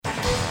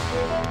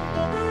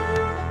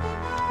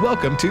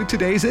Welcome to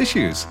Today's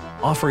Issues,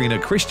 offering a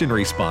Christian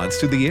response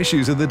to the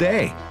issues of the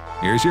day.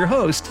 Here's your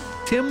host,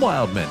 Tim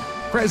Wildman,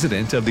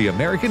 President of the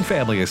American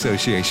Family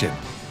Association.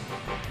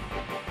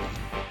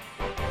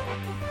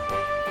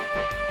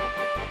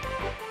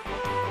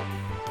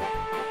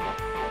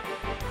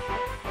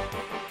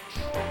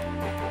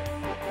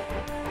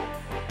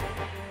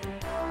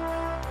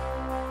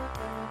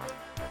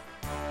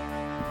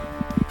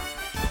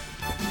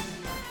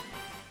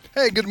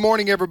 Hey, good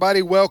morning,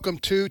 everybody. Welcome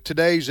to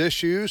Today's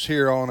Issues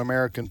here on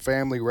American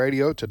Family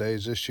Radio.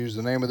 Today's Issues,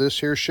 the name of this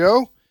here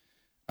show.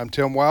 I'm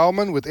Tim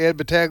Wildman with Ed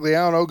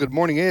Battagliano. Good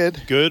morning,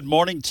 Ed. Good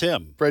morning,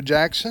 Tim. Fred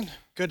Jackson.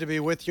 Good to be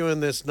with you in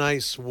this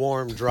nice,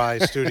 warm, dry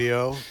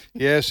studio.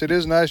 Yes, it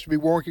is nice to be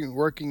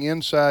working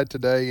inside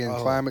today in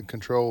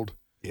climate-controlled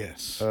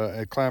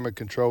a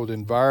climate-controlled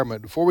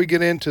environment. Before we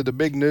get into the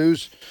big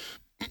news,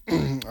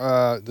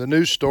 the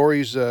news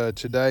stories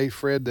today,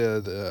 Fred,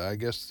 I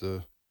guess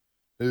the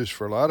news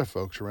for a lot of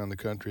folks around the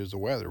country is the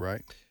weather,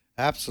 right?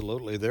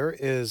 Absolutely. There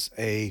is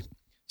a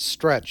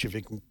stretch, if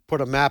you can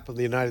put a map of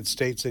the United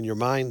States in your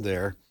mind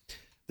there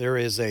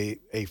is a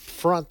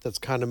front that's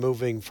kind of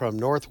moving from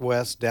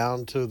northwest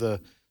down to the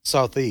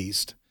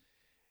southeast,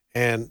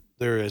 and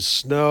there is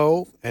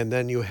snow, and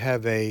then you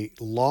have a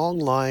long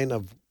line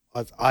of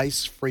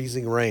ice,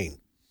 freezing rain.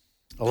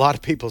 A lot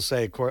of people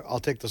say, I'll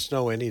take the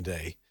snow any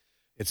day.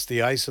 It's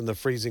the ice and the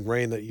freezing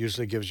rain that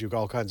usually gives you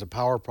all kinds of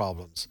power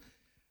problems.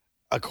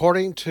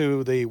 According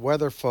to the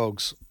weather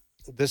folks,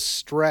 this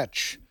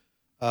stretch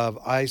of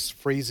ice,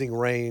 freezing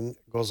rain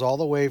goes all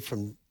the way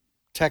from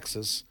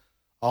Texas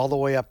all the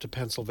way up to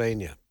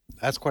Pennsylvania.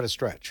 That's quite a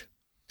stretch.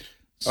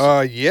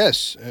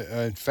 Yes.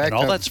 In fact,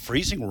 and all that's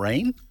freezing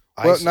rain?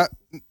 Yes.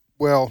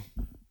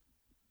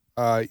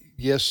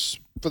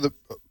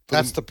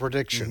 That's the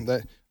prediction.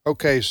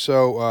 Okay,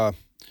 so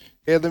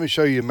Ed, let me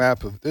show you a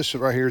map of this.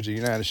 Right here is the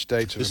United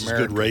States of America. This is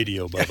good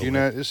radio, by the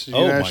way. This is the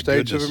United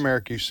States of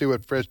America. You see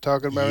what Fred's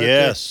talking about?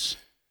 Yes,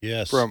 right there?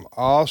 yes. From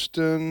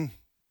Austin,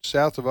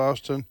 south of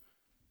Austin,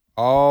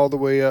 all the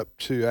way up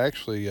to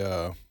actually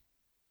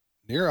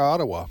near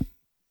Ottawa.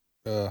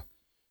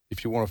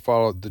 If you want to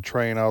follow the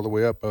train all the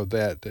way up of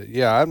that,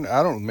 I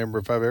don't remember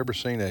if I've ever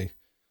seen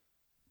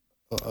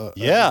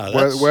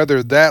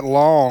weather that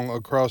long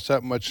across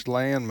that much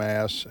land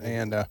mass,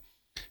 and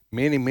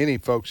many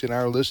folks in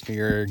our listening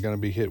area are going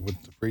to be hit with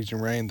the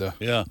freezing rain,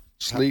 the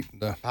sleet,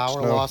 the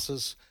power snow.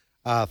 losses.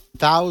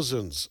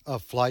 Thousands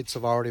of flights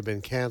have already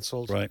been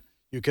canceled. Right.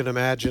 You can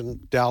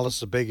imagine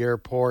Dallas, a big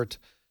airport,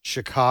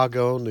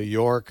 Chicago, New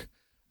York,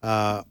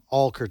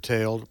 all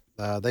curtailed.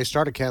 They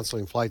started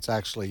canceling flights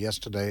actually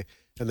yesterday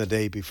and the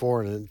day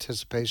before in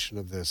anticipation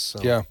of this.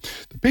 So. Yeah.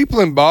 The people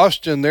in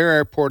Boston, their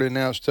airport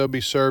announced they'll be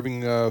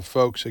serving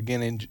folks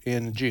again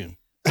in June.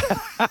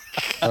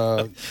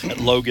 At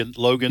Logan.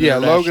 Yeah,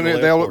 Logan.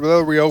 Airport.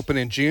 They'll reopen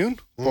in June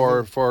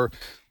for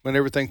when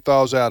everything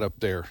thaws out up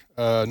there.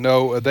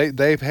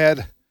 They've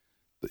had,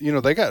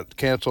 they got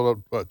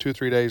canceled about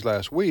 2-3 days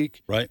last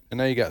week, right? And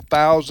now you got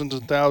thousands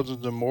and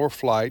thousands of more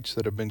flights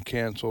that have been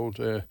canceled,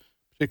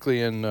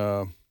 particularly in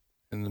the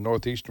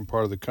northeastern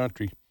part of the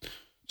country.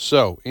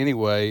 So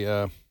anyway,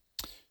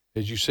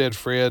 as you said,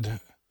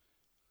 Fred,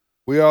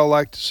 we all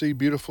like to see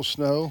beautiful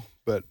snow,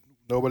 but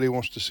nobody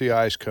wants to see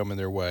ice coming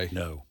their way.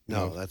 No,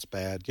 that's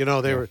bad. They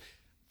were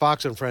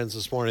Fox and Friends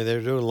this morning. They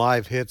were doing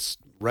live hits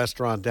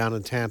restaurant down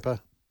in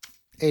Tampa,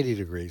 80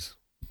 degrees.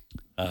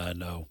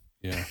 No.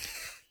 Yeah.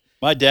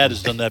 My dad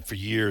has done that for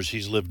years.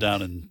 He's lived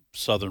down in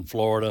southern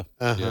Florida.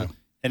 Uh-huh.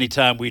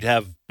 Anytime we'd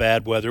have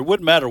bad weather, it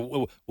wouldn't matter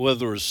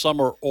whether it was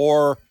summer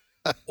or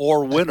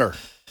winter.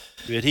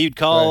 He'd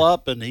call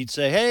up and he'd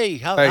say, "Hey,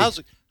 how's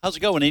it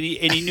going?" And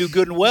he knew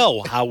good and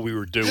well how we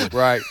were doing.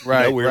 Right.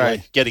 We were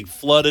like getting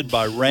flooded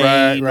by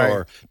rain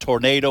or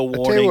tornado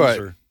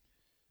warnings.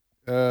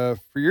 For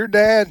your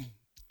dad,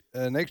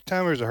 next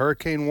time there's a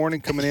hurricane warning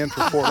coming in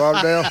for Fort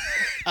Lauderdale,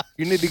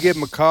 you need to give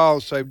him a call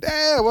and say,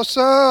 "Dad, what's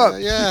up?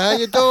 Yeah, how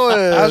you doing?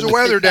 How's the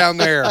weather down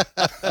there?"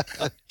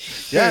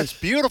 Yeah, it's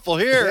beautiful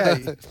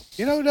here.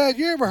 Yeah. Dad,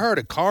 you ever heard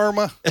of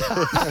karma?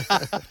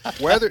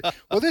 Weather.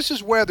 Well, this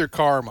is weather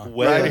karma.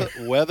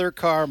 Weather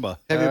karma.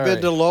 Have you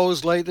been to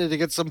Lowe's lately to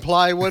get some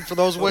plywood for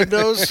those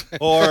windows?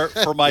 Or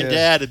for my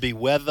dad, it'd be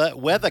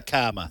weather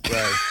karma.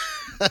 Right.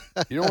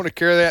 You don't want to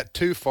carry that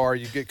too far.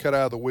 You get cut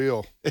out of the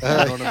wheel. You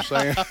know what I'm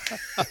saying?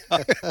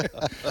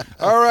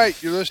 All right.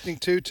 You're listening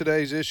to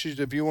Today's Issues.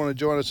 If you want to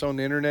join us on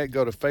the internet,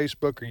 go to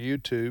Facebook or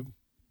YouTube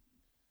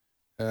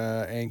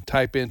and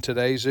type in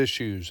Today's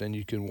Issues, and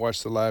you can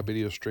watch the live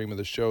video stream of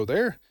the show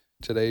there.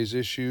 Today's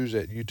Issues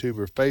at YouTube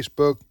or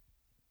Facebook.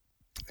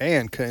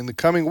 And in the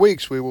coming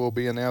weeks, we will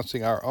be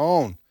announcing our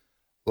own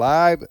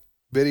live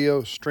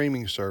video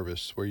streaming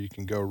service where you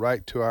can go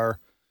right to our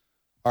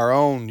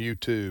own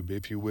YouTube,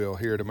 if you will,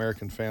 here at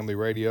American Family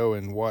Radio,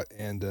 and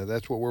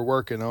that's what we're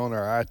working on.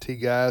 Our IT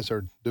guys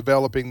are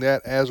developing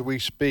that as we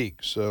speak.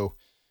 So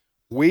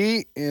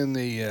we in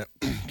the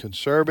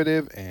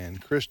conservative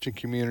and Christian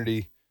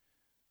community,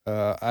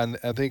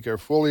 I think are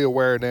fully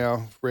aware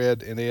now,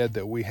 Fred and Ed,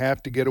 that we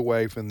have to get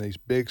away from these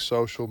big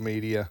social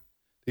media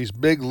these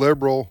big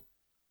liberal,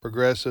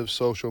 progressive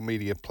social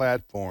media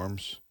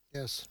platforms.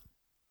 Yes.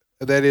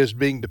 That is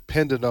being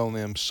dependent on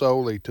them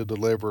solely to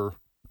deliver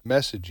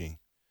messaging,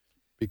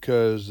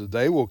 because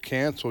they will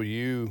cancel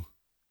you.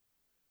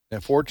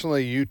 And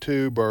fortunately,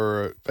 YouTube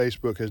or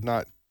Facebook has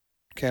not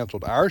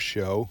canceled our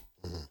show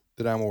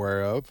that I'm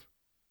aware of.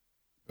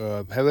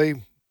 Have they?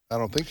 I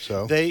don't think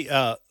so. They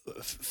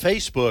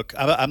Facebook.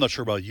 I'm not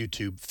sure about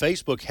YouTube.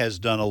 Facebook has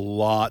done a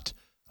lot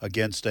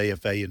against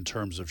AFA in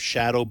terms of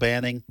shadow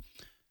banning.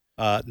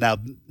 Now,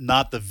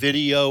 not the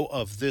video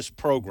of this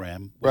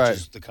program, which Right.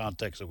 is the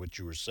context of what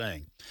you were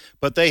saying,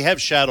 but they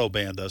have shadow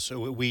banned us.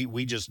 So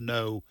we just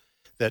know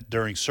that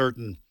during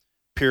certain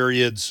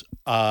periods,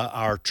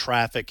 our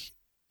traffic,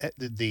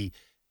 the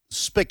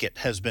spigot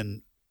has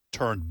been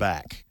turned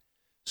back.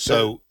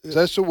 So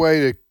that's the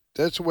way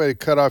to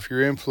cut off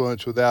your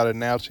influence without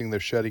announcing they're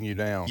shutting you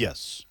down.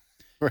 yes,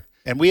 Right.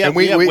 and we have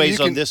you ways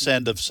on can- this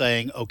end of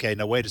saying, okay,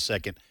 now wait a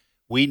second,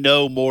 we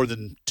know more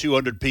than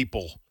 200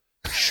 people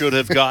should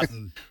have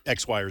gotten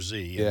X, Y, or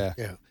Z. Yeah.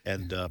 Yeah.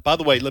 And by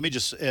the way, let me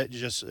just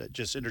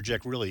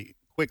interject really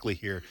quickly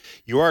here.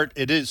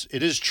 It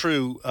is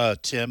true,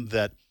 Tim,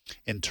 that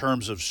in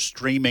terms of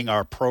streaming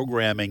our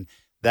programming,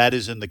 that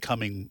is in the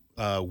coming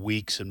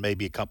weeks and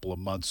maybe a couple of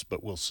months,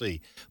 but we'll see.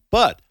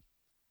 But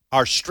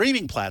our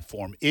streaming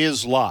platform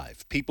is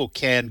live. People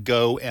can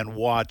go and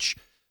watch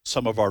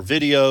some of our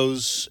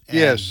videos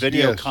and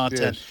video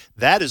content. Yes.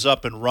 That is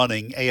up and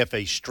running,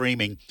 AFA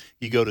streaming.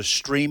 You go to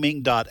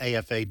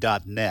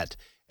streaming.afa.net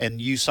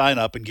and you sign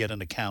up and get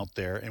an account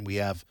there. And we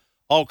have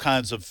all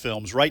kinds of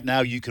films. Right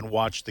now, you can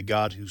watch The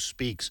God Who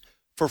Speaks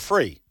for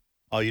free.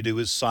 All you do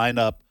is sign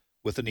up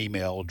with an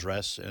email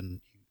address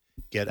and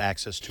get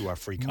access to our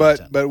free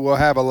content. But we'll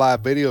have a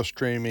live video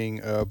streaming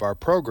of our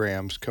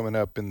programs coming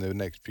up in the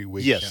next few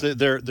weeks. Yes,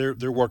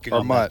 they're working or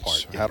on that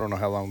months. part. I don't know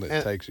how long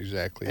that takes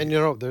exactly. And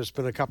there's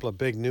been a couple of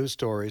big news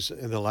stories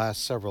in the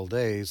last several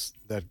days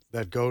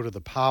that go to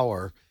the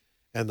power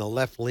and the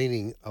left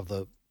leaning of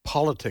the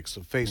politics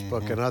of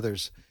Facebook and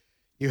others.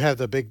 You have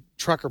the big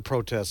trucker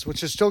protests,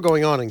 which is still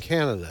going on in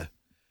Canada,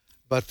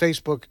 but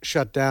Facebook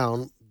shut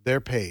down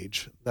their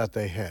page that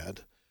they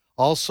had.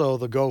 Also,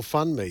 the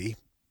GoFundMe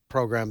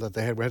program that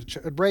they had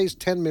raised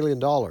 $10 million.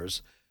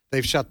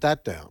 They've shut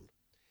that down.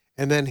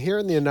 And then here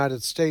in the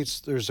United States,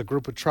 there's a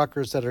group of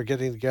truckers that are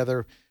getting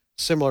together,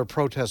 similar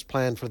protest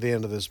plan for the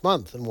end of this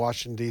month in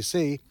Washington,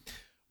 D.C.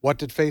 What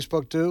did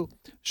Facebook do?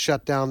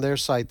 Shut down their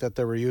site that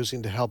they were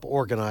using to help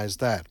organize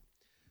that.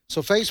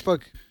 So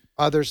Facebook,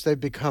 others, they've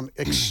become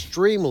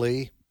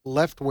extremely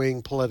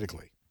left-wing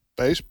politically.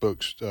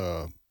 Facebook's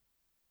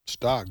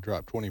stock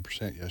dropped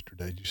 20%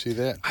 yesterday. Did you see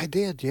that? I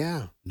did,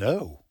 yeah.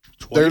 No.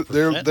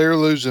 20%? They're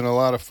losing a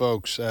lot of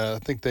folks. I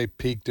think they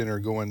peaked and are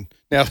going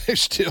now. They're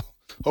still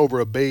over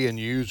 1 billion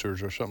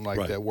users or something like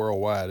Right. that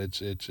worldwide.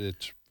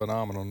 It's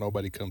phenomenal.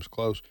 Nobody comes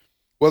close.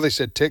 Well, they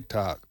said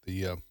TikTok,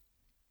 the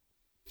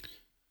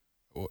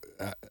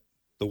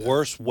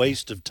worst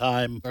waste of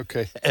time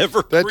okay,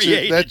 ever that's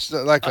created. that's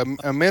like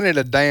a minute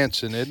of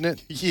dancing, isn't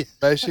it? Yeah.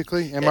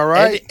 Basically, am I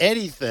right?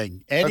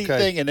 Anything, and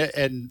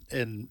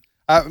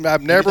I've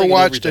never anything and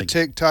watched a everything.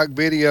 TikTok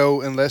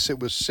video unless it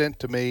was sent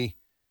to me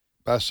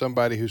by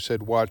somebody who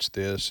said, watch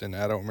this, and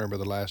I don't remember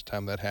the last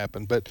time that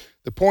happened. But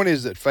the point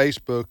is that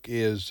Facebook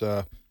is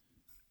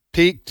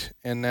peaked,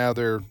 and now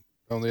they're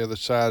on the other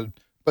side,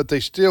 but they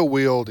still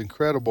wield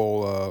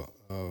incredible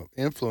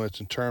influence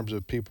in terms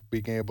of people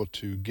being able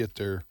to get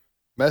their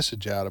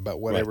message out about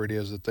whatever it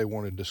is that they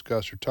want to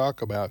discuss or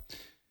talk about.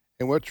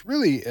 And what's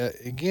really,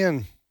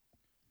 again,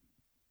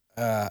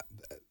 I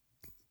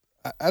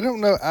don't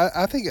know.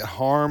 I think it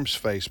harms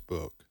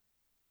Facebook,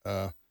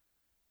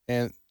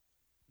 and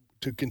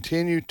to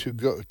continue to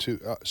go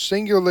to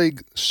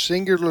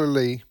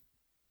singularly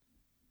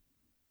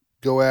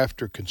go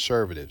after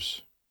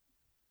conservatives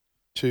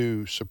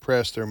to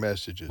suppress their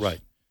messages. Right.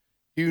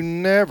 You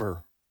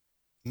never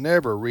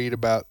read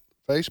about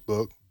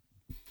Facebook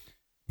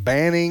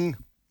banning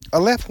a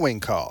left-wing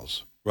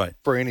cause Right.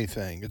 for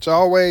anything. It's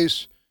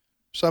always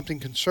something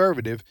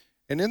conservative.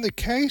 And in the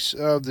case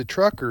of the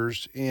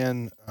truckers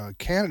in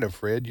Canada,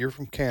 Fred, you're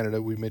from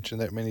Canada. We mentioned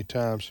that many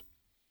times.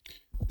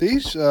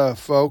 These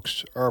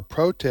folks are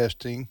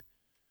protesting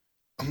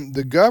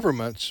the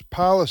government's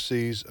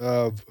policies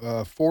of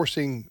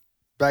forcing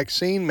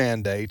vaccine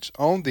mandates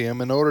on them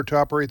in order to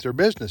operate their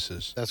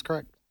businesses. That's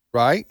correct.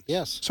 Right?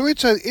 Yes. So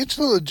it's a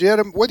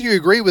legitimate, whether you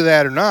agree with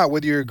that or not,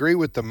 whether you agree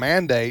with the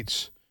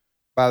mandates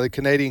by the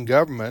Canadian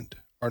government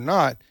or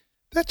not,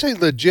 that's a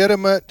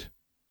legitimate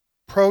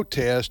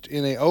protest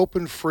in an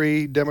open,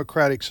 free,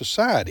 democratic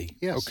society.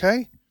 Yes.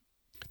 Okay?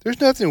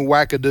 There's nothing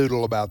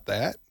wackadoodle about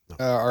that,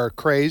 or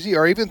crazy,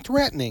 or even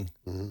threatening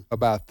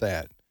about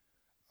that.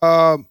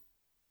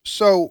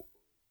 So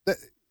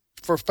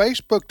for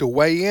Facebook to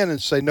weigh in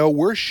and say, no,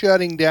 we're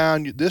shutting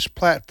down this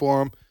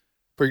platform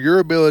for your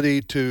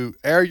ability to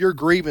air your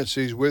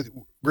grievances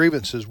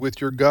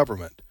with your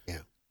government. Yeah.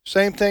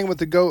 Same thing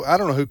with I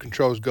don't know who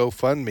controls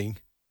GoFundMe,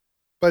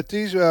 but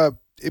these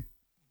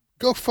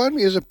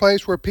GoFundMe is a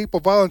place where people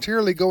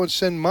voluntarily go and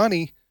send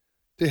money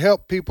to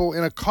help people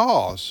in a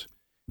cause.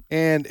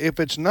 And if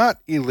it's not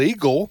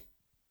illegal,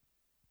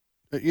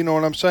 you know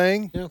what I'm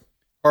saying? Yeah.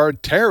 Or a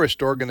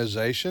terrorist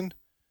organization,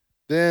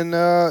 then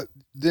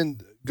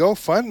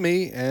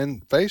GoFundMe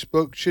and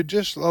Facebook should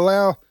just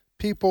allow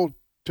people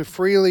to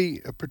freely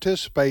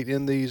participate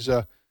in these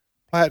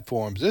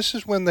platforms. This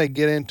is when they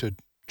get into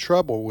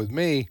trouble with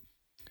me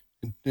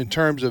in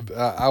terms of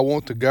I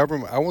want the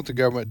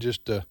government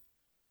just the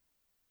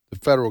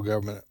federal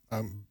government.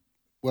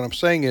 What I'm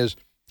saying is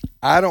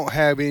I don't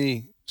have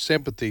any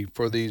sympathy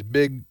for these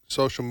big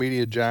social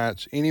media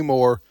giants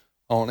anymore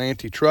on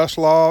antitrust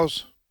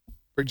laws,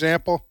 for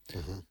example.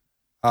 Mm-hmm.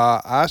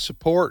 I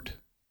support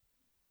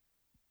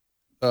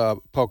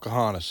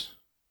Pocahontas.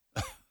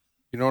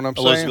 You know what I'm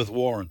saying? Elizabeth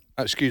Warren.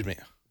 Excuse me.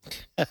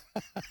 I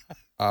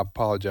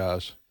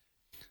apologize.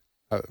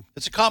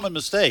 It's a common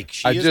mistake.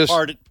 She I is just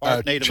part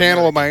Native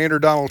channeled American. my inner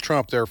Donald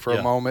Trump there for Yeah.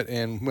 a moment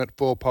and went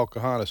full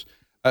Pocahontas.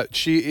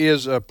 She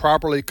is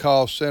properly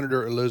called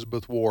Senator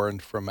Elizabeth Warren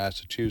from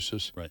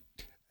Massachusetts, Right?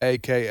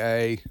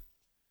 a.k.a.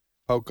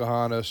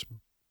 Pocahontas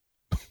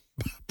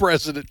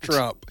President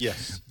Trump.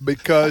 Yes.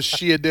 Because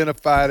she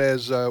identified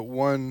as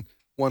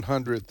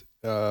 1/100th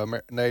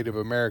Native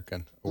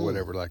American or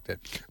whatever like that.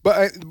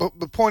 But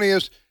the point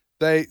is,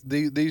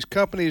 these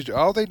companies,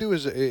 all they do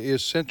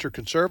is censor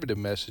conservative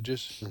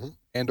messages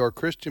and or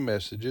Christian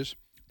messages,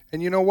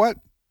 and you know what?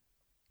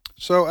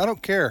 So I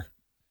don't care.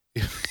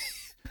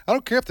 I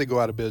don't care if they go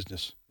out of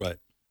business, Right.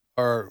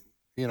 or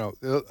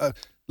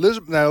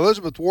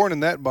Elizabeth Warren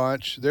and that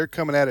bunch, they're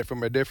coming at it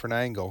from a different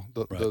angle.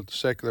 The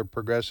secular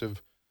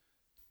progressive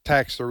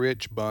tax the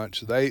rich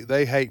bunch,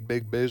 they hate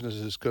big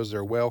businesses because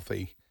they're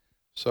wealthy.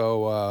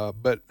 So,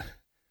 but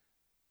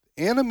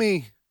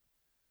enemy.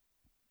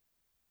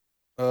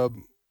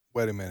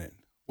 Wait a minute.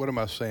 What am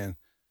I saying?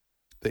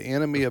 The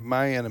enemy of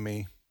my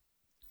enemy.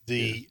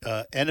 The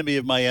enemy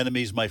of my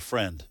enemy is my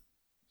friend.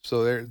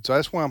 So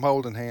that's why I'm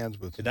holding hands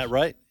with. Isn't that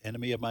right?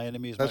 Enemy of my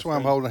enemy is That's my why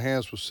friend. I'm holding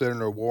hands with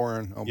Senator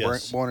Warren on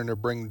Yes. wanting to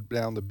bring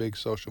down the big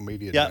social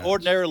media. Yeah, giants.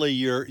 ordinarily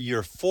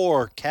you're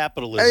for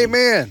capitalism.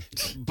 Amen.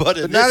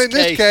 But not in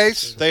this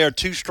case. they are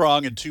too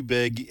strong and too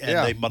big, and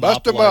Yeah, they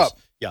bust 'em monopolize. up.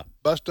 Yeah.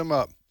 Bust them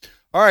up.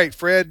 All right,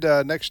 Fred.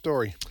 Next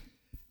story.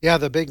 Yeah,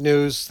 the big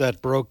news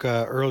that broke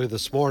early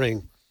this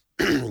morning,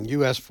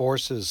 U.S.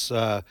 forces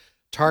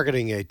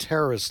targeting a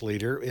terrorist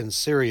leader in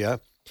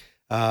Syria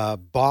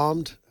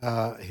bombed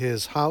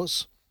his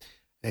house.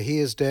 He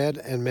is dead,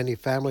 and many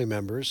family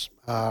members.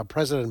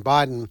 President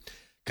Biden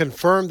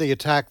confirmed the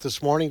attack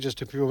this morning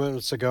just a few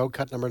minutes ago,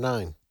 cut number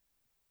 9.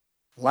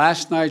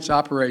 Last night's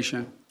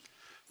operation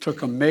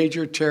took a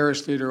major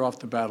terrorist leader off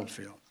the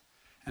battlefield,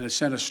 and it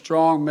sent a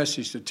strong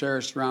message to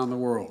terrorists around the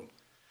world.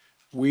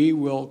 We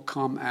will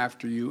come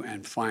after you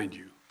and find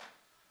you.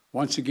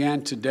 Once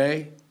again,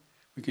 today,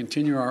 we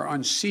continue our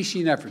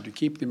unceasing effort to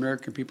keep the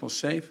American people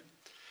safe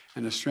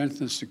and to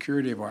strengthen the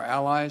security of our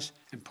allies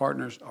and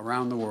partners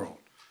around the world.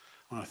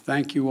 I want to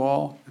thank you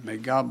all, and may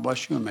God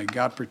bless you, and may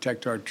God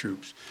protect our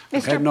troops. I'm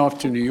heading off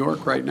to New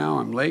York right now.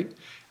 I'm late,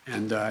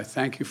 and I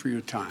thank you for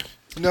your time.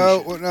 No.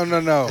 What?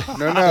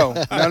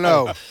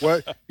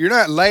 You're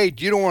not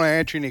late. You don't want to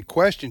answer any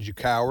questions, you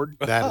coward.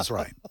 That is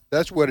right.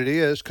 That's what it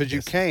is, because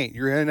you can't.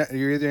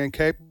 You're either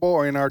incapable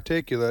or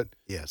inarticulate.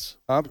 Yes.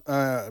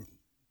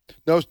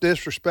 No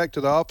disrespect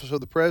to the office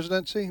of the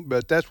presidency,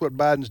 but that's what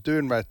Biden's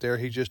doing right there.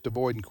 He's just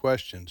avoiding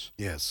questions.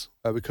 Yes.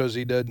 Because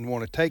he doesn't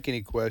want to take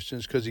any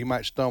questions because he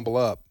might stumble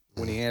up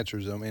when he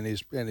answers them. And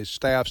his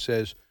staff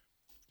says,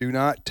 do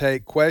not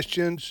take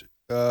questions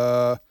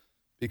because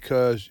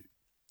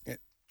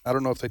I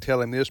don't know if they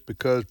tell him this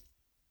because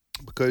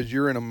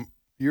you're in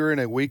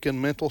a weakened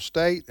mental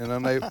state and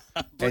unable.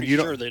 Pretty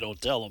sure they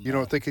don't tell him. You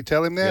don't think they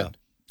tell him that? Yeah.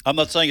 I'm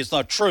not saying it's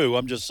not true.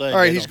 I'm just saying. All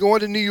right, he's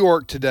going to New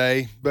York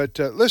today. But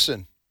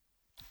listen,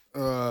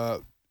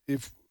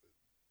 if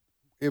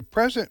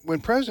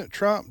when President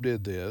Trump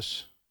did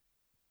this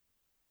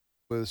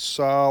with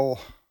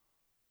Soleimani,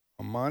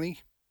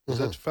 is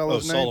that the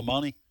fellow's name?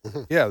 Soleimani?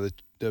 Yeah,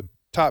 the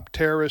top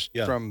terrorist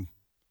from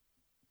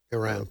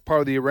Iran,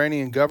 part of the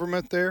Iranian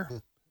government there,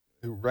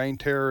 who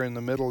reigned terror in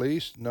the Middle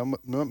East.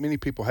 Many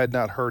people had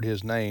not heard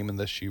his name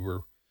unless you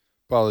were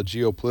followed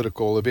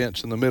geopolitical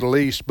events in the Middle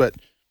East. But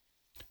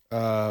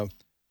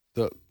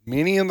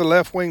many in the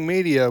left-wing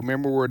media,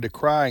 remember, were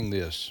decrying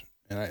this,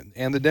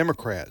 and the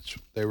Democrats.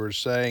 They were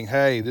saying,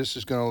 "Hey, this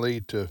is going to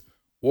lead to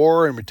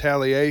war and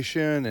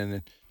retaliation,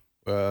 and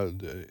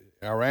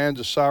Iran's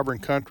a sovereign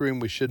country,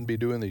 and we shouldn't be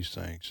doing these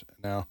things."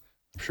 Now,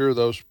 I'm sure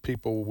those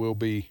people will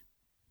be.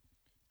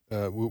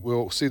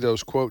 We'll see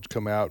those quotes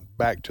come out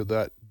back to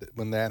that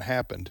when that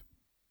happened.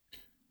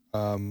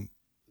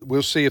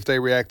 We'll see if they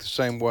react the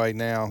same way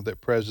now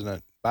that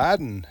President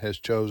Biden has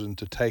chosen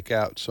to take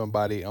out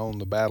somebody on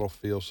the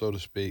battlefield, so to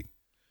speak.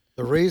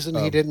 The reason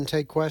he didn't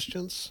take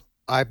questions,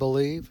 I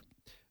believe,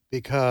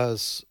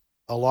 because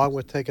along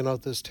with taking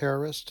out this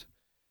terrorist,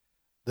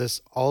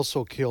 this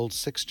also killed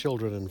 6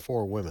 children and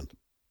 4 women.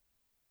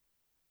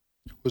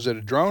 Was it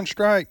a drone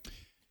strike?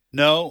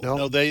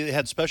 No. They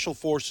had special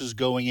forces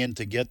going in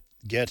to get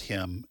get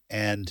him,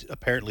 and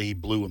apparently he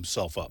blew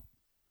himself up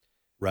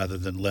rather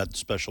than let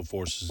special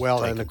forces. Well,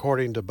 take and him.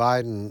 according to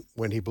Biden,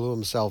 when he blew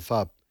himself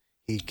up,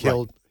 he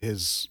killed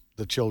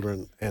the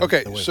children. And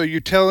Okay, the women. so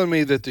you're telling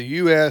me that the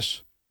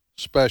U.S.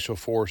 Special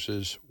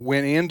Forces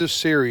went into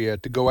Syria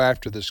to go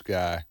after this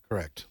guy,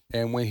 Correct.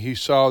 and when he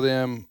saw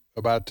them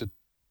about to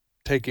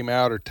take him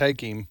out or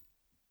take him,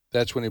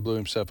 that's when he blew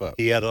himself up.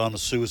 He had on a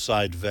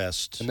suicide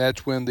vest. And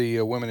that's when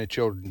the women and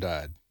children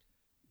died.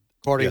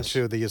 According Yes.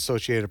 to the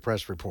Associated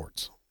Press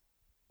reports.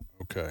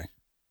 Okay.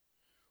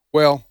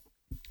 Well,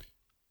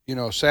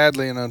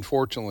 sadly and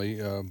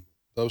unfortunately,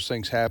 those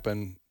things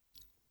happen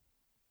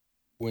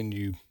when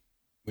you're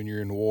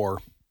in war.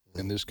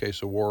 In this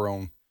case, a war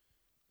on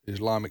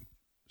Islamic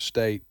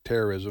State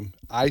terrorism.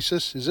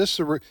 ISIS,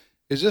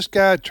 is this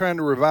guy trying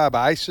to revive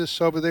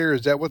ISIS over there?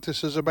 Is that what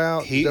this is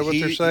about? Is that what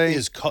they're saying?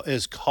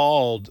 Is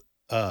called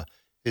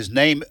his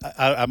name.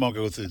 I'm gonna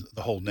go with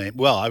the whole name.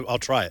 Well, I'll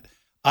try it.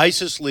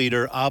 ISIS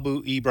leader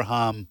Abu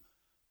Ibrahim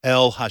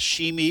El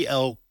Hashimi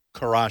El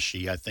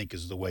Qurashi, I think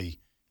is the way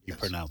you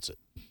pronounce it.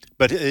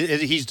 But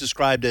he's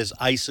described as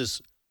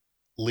ISIS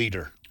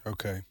leader.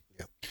 Okay.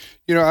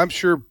 Yeah. I'm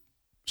sure.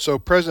 So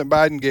President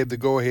Biden gave the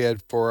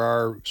go-ahead for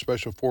our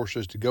special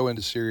forces to go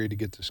into Syria to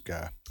get this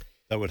guy.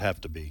 That would have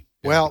to be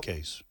Well, the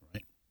case,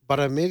 right? But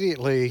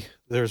immediately,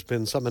 there's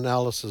been some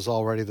analysis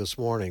already this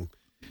morning,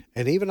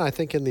 and even I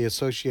think in the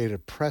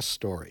Associated Press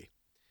story,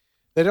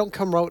 they don't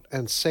come out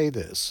and say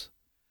this,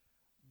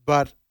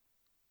 but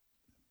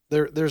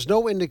there's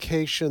no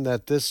indication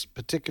that this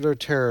particular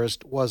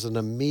terrorist was an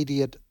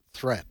immediate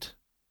threat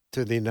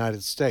to the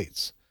United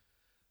States.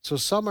 So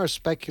some are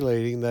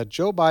speculating that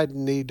Joe Biden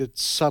needed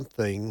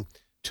something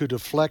to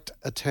deflect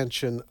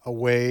attention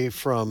away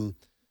from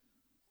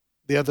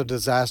the other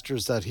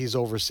disasters that he's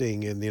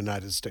overseeing in the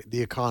United States,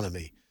 the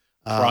economy,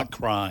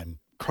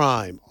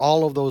 crime,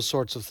 all of those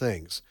sorts of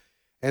things.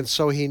 And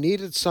so he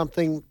needed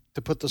something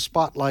to put the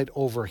spotlight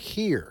over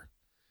here.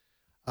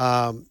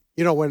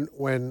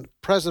 When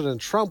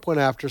President Trump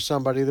went after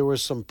somebody, there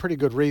was some pretty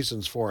good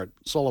reasons for it.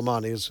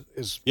 Soleimani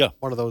is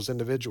one of those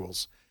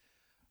individuals.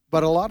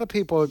 But a lot of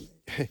people,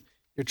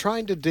 you're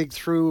trying to dig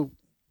through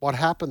what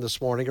happened this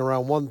morning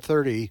around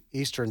 1:30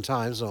 Eastern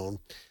time zone.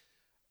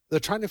 They're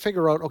trying to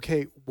figure out,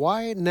 okay,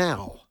 why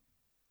now?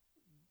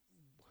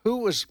 Who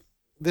was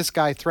this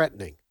guy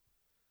threatening?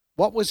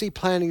 What was he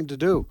planning to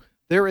do?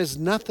 There is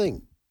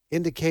nothing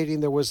indicating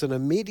there was an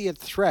immediate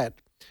threat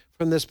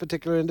from this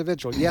particular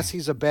individual. Yes,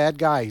 he's a bad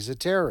guy. He's a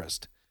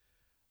terrorist.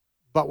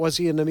 But was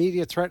he an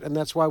immediate threat? And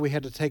that's why we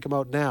had to take him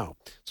out now.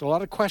 So a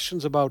lot of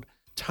questions about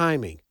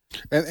timing.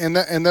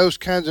 And those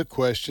kinds of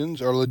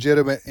questions are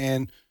legitimate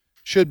and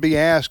should be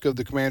asked of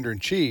the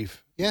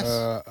commander-in-chief. Yes.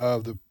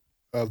 Of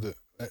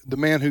the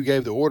man who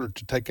gave the order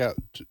to take out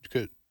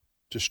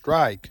to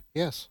strike.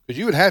 Yes. Because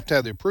you would have to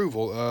have the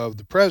approval of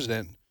the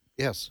president.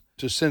 Yes.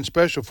 To send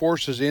special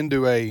forces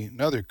into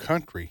another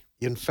country.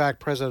 In fact,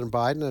 President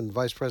Biden and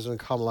Vice President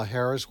Kamala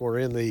Harris were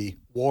in the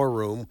war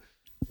room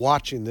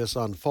watching this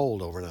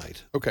unfold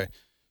overnight. Okay.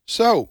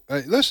 So,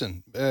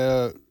 listen,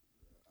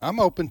 I'm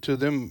open to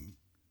them,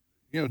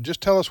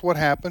 just tell us what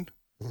happened,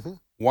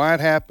 why it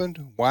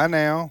happened, why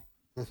now,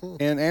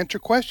 and answer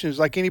questions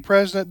like any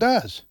president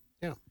does.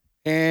 Yeah.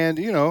 And,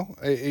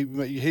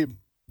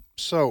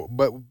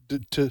 but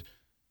to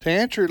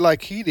answer it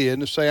like he did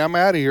and to say, I'm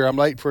out of here, I'm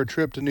late for a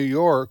trip to New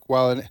York,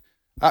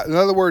 in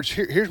other words,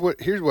 here's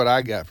what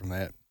I got from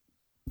that.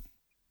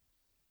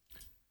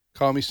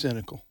 Call me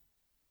cynical.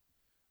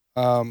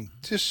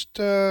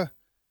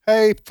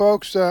 Hey,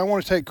 folks, I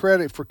want to take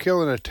credit for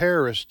killing a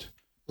terrorist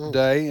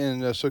today,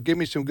 and so give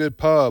me some good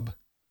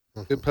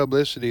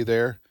publicity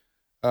there.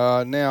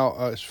 Now,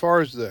 as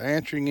far as the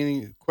answering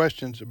any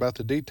questions about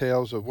the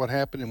details of what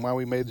happened and why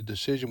we made the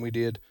decision we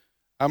did,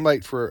 I'm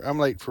late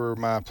for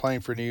my plane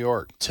for New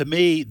York. To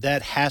me,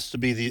 that has to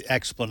be the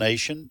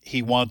explanation.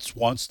 He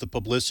wants the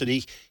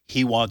publicity.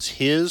 He wants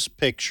his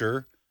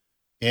picture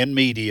in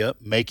media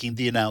making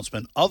the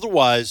announcement.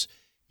 Otherwise,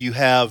 you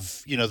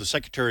have, the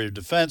Secretary of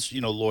Defense,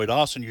 Lloyd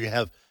Austin. You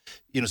have,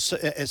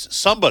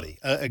 somebody,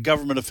 a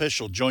government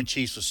official, Joint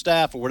Chiefs of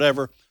Staff or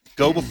whatever,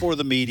 go before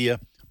the media,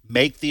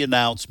 make the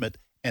announcement,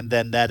 and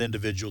then that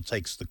individual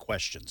takes the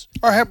questions.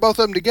 Or have both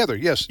of them together.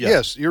 Yes,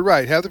 you're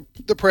right. Have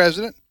the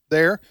president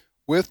there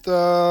with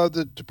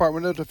the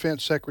Department of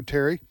Defense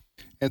Secretary,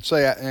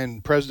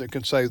 and President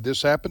can say,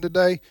 this happened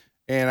today,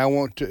 and I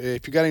want to,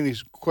 if you got any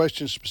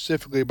questions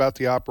specifically about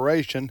the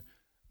operation,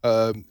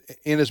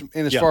 in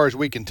as far as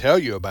we can tell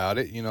you about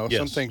it,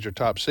 some things are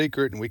top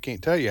secret, and we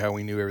can't tell you how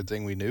we knew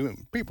everything we knew,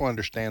 and people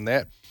understand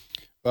that.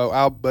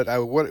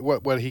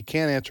 What he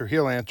can answer,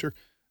 he'll answer.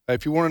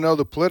 If you want to know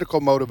the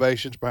political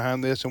motivations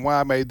behind this and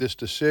why I made this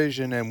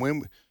decision, and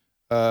when,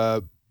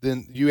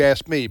 then you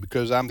ask me,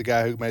 because I'm the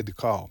guy who made the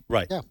call.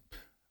 Right. Yeah.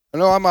 I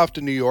know I'm off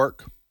to New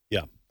York.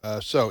 Yeah.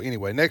 So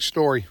anyway, next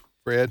story,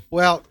 Fred.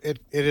 Well, it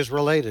is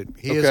related.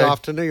 He is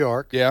off to New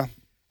York. Yeah.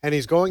 And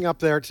he's going up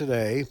there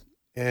today.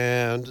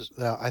 And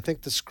I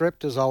think the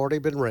script has already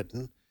been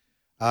written.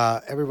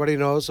 Everybody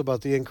knows about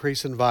the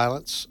increase in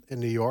violence in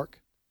New York.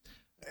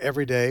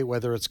 every day,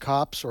 whether it's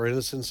cops or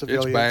innocent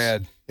civilians. It's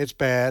bad. It's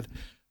bad.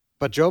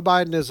 But Joe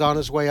Biden is on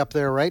his way up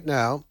there right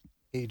now.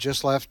 He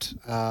just left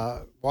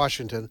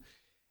Washington.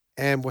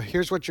 And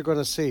here's what you're going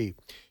to see.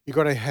 You're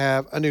going to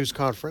have a news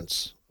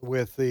conference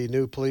with the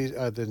new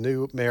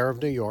mayor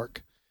of New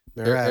York,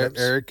 Mayor Adams.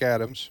 Eric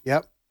Adams.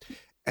 Yep.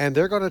 And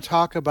they're going to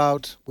talk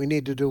about, we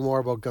need to do more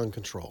about gun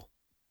control.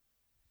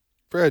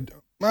 Fred,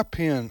 my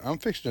pen, I'm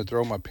fixing to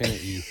throw my pen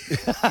at you.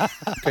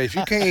 Okay, if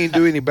you can't even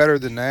do any better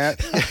than that.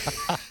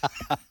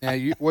 Now,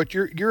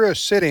 you're a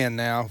sit-in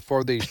now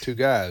for these two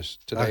guys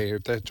today,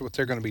 if that's what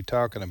they're going to be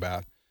talking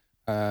about.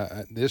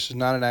 This is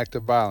not an act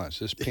of violence.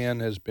 This pen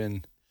has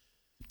been...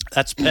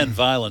 That's pen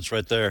violence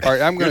right there. All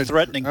right, I'm going to...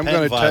 threatening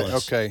pen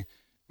violence. Okay.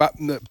 But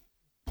the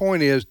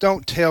point is,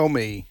 don't tell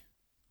me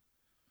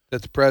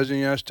that the President of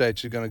the United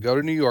States is going to go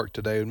to New York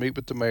today and meet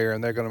with the mayor,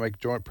 and they're going to make a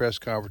joint press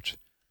conference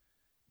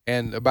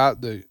and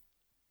about the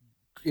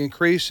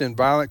increase in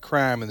violent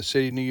crime in the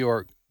city of New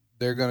York,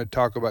 they're going to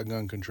talk about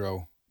gun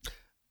control.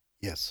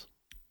 Yes.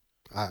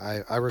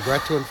 I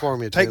regret to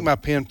inform you, Take Tim. my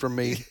pen from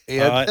me,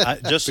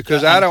 Ed,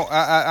 because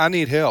I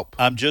need help.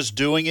 I'm just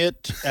doing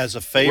it as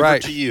a favor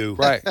Right, to you.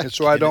 Right, and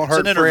so I don't hurt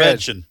It's an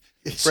intervention.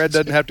 Fred. Fred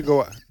doesn't have to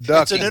go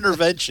ducking. It's an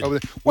intervention. over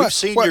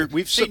there.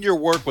 We've seen your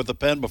work with a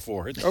pen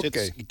before.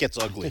 It gets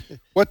ugly.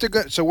 What they're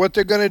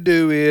going to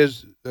do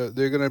is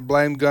they're going to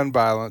blame gun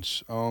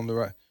violence on the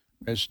right.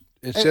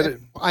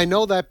 I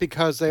know that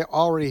because they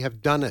already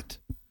have done it.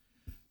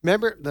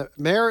 Remember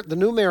the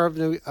new mayor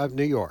of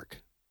New York,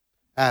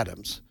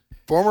 Adams,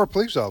 former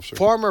police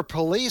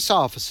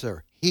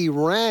officer. He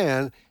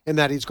ran in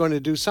that he's going to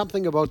do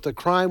something about the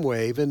crime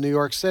wave in New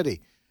York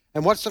City.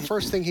 And what's the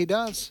first thing he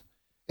does?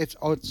 It's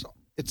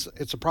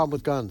a problem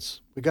with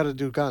guns. We got to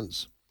do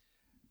guns.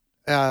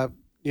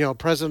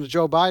 President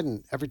Joe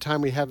Biden, every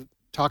time we have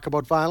talk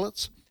about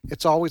violence,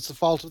 it's always the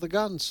fault of the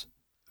guns.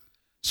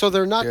 So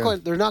they're not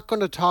going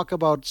to talk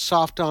about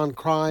soft on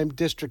crime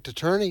district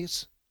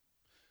attorneys.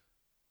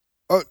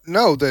 Oh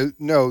no,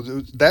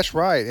 that's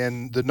right.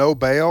 And the no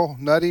bail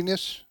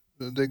nuttiness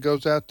that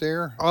goes out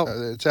there,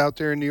 it's out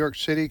there in New York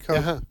City.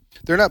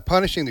 They're not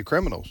punishing the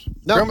criminals.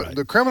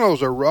 The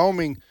criminals are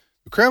roaming.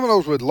 The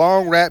criminals with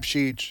long rap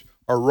sheets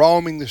are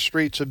roaming the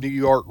streets of New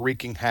York,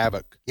 wreaking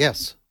havoc.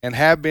 Yes, and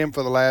have been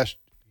for the last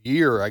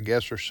year, I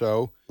guess, or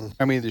so.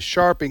 I mean, the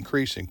sharp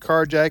increase in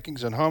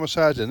carjackings and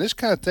homicides, and this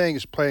kind of thing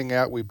is playing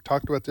out. We've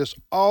talked about this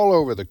all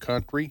over the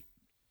country,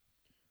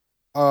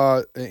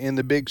 in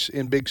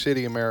big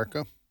city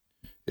America,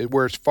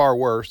 where it's far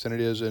worse than it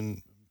is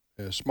in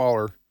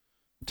smaller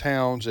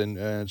towns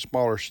and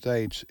smaller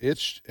states.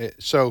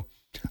 So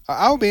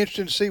I'll be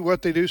interested to see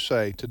what they do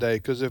say today,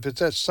 because if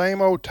it's that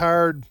same old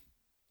tired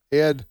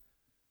Ed,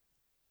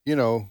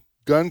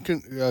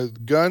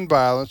 gun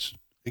violence.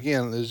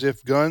 Again, as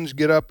if guns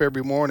get up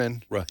every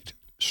morning, right?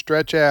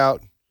 Stretch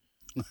out,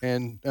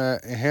 and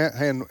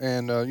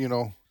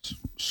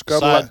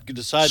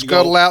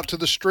scuttle out to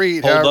the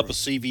street. Hold up a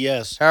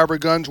CVS. However,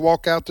 guns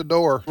walk out the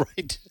door,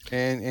 right?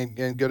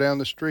 And go down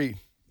the street.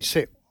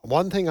 See,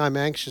 one thing I'm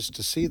anxious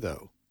to see,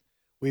 though,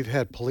 we've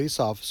had police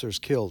officers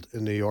killed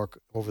in New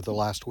York over the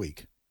last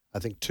week. I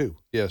think 2.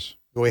 Yes.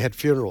 We had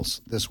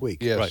funerals this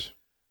week. Yes. Right.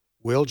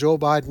 Will Joe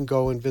Biden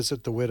go and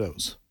visit the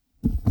widows?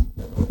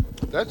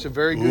 That's a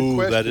very good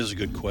question. That is a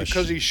good question.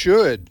 Because he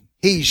should.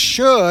 He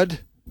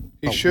should.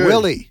 He should.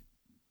 Will he?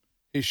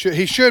 He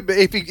should. But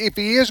if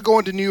he is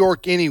going to New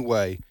York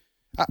anyway,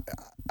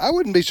 I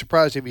wouldn't be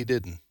surprised if he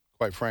didn't,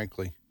 quite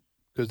frankly,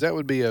 because that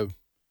would be a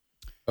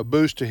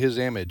boost to his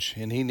image,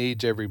 and he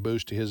needs every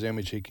boost to his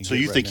image he can. So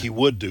you think he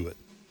would do it?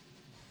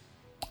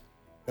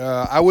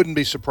 I wouldn't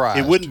be surprised.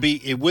 It wouldn't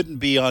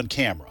be on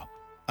camera.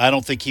 I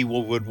don't think he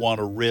would want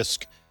to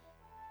risk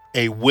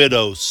a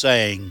widow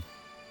saying,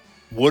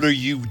 "What are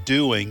you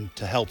doing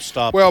to help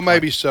stop?" Well,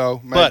 maybe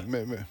so. But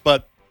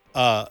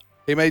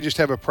he may just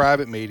have a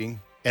private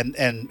meeting and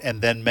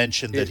then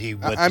mention that he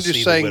went. I'm to just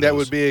see saying the that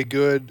widows. would be a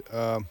good.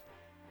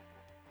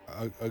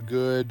 A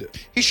good.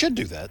 He should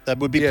do that. That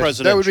would be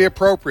presidential. That would be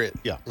appropriate.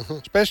 Yeah,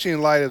 especially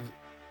in light of.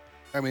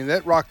 I mean,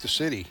 that rocked the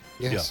city.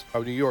 Yes.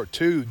 Of New York.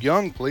 2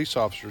 young police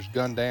officers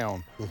gunned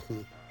down.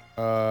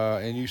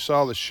 And you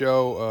saw the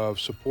show of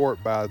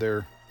support by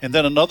their. And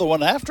then another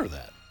one after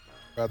that.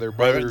 By their right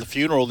brothers. at the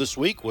funeral this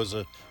week was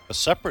a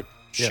separate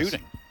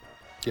shooting.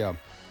 Yeah.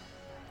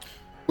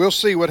 We'll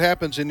see what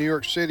happens in New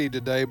York City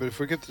today, but if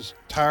we get this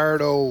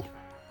tired old,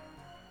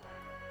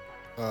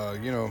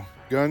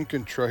 gun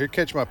control. Here,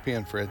 catch my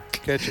pen, Fred.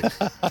 Catch it.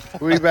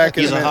 We'll be back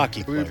in a minute. He's a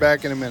hockey player. We'll be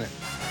back in a minute.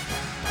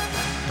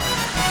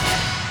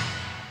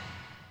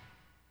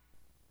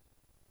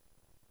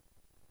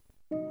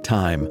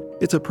 Time.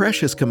 It's a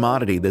precious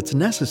commodity that's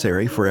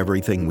necessary for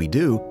everything we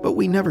do, but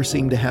we never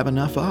seem to have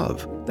enough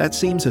of. That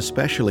seems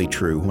especially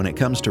true when it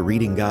comes to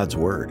reading God's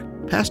Word.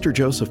 Pastor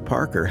Joseph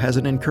Parker has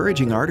an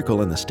encouraging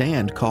article in The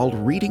Stand called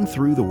Reading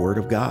Through the Word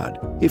of God.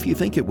 If you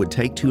think it would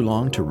take too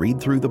long to read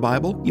through the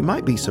Bible, you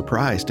might be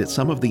surprised at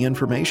some of the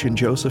information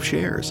Joseph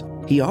shares.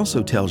 He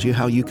also tells you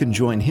how you can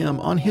join him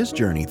on his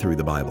journey through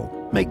the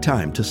Bible. Make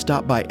time to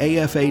stop by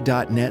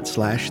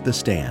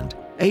afa.net/thestand.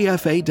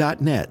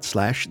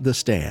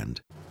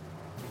 afa.net/thestand.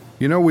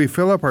 You know, we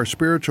fill up our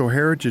spiritual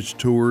heritage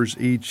tours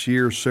each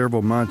year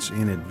several months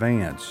in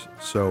advance,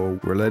 so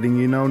we're letting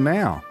you know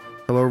now.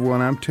 Hello,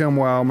 everyone. I'm Tim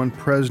Wildman,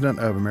 president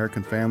of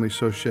American Family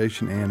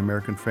Association and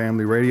American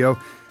Family Radio.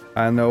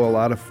 I know a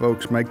lot of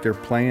folks make their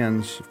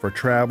plans for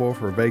travel,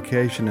 for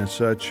vacation and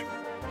such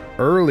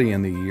early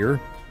in the year,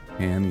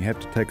 and you have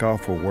to take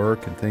off for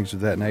work and things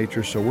of that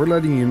nature. So we're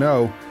letting you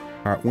know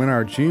when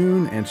our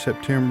June and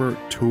September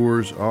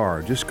tours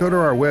are. Just go to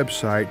our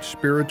website,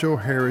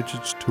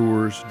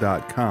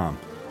 spiritualheritagetours.com.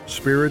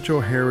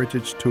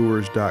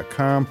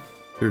 spiritualheritagetours.com.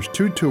 There's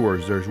 2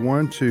 tours. There's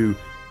one to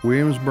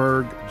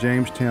Williamsburg,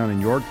 Jamestown,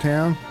 and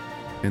Yorktown,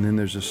 and then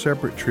there's a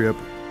separate trip,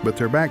 but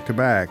they're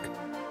back-to-back,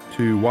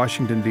 to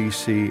Washington,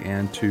 D.C.,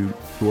 and to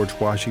George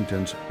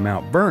Washington's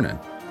Mount Vernon.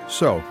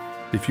 So,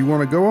 if you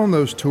want to go on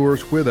those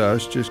tours with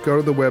us, just go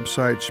to the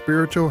website,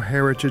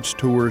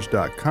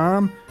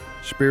 spiritualheritagetours.com,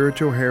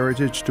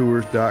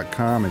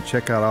 spiritualheritagetours.com, and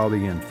check out all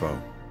the info.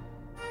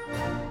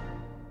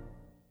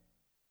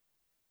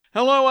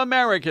 Hello,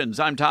 Americans.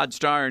 I'm Todd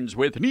Starnes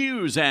with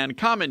news and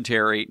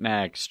commentary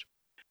next.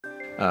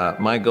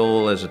 My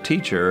goal as a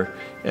teacher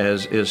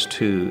is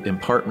to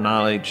impart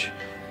knowledge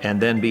and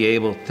then be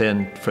able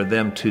then for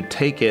them to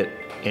take it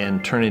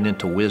and turn it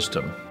into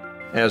wisdom.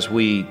 As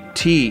we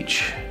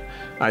teach,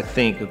 I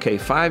think, okay,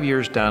 5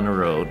 years down the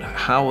road,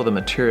 how will the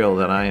material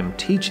that I am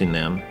teaching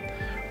them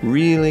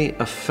really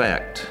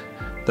affect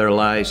their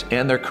lives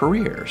and their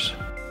careers?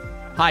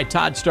 Hi,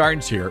 Todd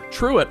Starnes here.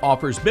 Truett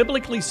offers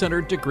biblically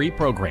centered degree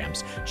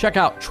programs. Check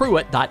out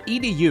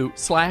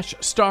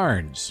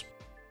truett.edu/Starnes.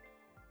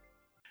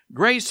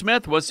 Grace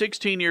Smith was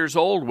 16 years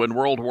old when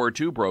World War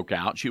II broke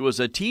out. She was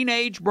a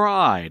teenage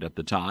bride at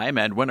the time,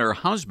 and when her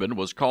husband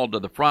was called to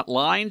the front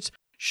lines,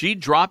 she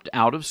dropped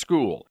out of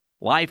school.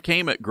 Life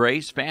came at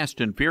Grace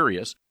fast and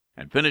furious,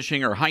 and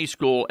finishing her high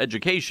school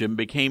education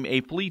became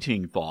a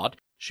fleeting thought.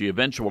 She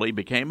eventually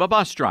became a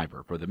bus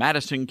driver for the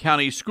Madison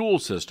County school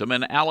system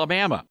in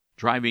Alabama,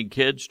 driving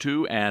kids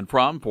to and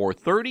from for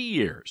 30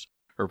 years.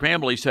 Her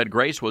family said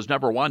Grace was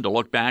never one to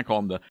look back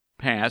on the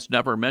past,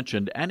 never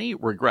mentioned any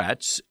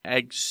regrets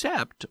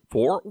except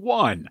for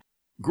one.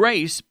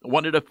 Grace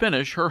wanted to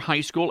finish her high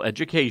school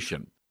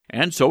education.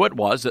 And so it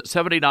was that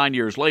 79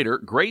 years later,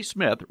 Grace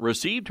Smith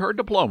received her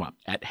diploma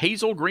at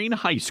Hazel Green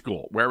High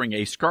School, wearing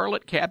a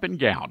scarlet cap and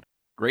gown.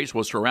 Grace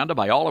was surrounded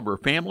by all of her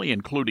family,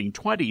 including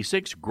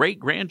 26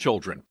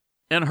 great-grandchildren.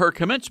 In her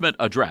commencement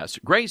address,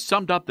 Grace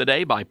summed up the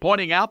day by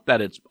pointing out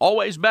that it's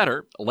always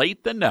better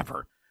late than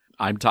never.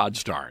 I'm Todd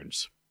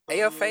Starnes.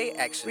 AFA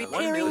Excellent.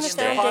 Repairing the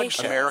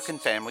foundation. American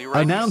Family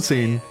Radio.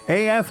 Announcing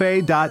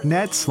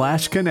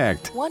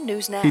AFA.net/connect. One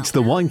News Now. It's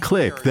the one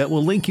click that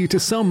will link you to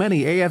so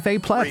many AFA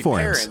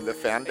platforms.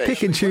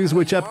 Pick and choose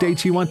which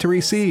updates you want to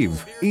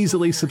receive.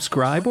 Easily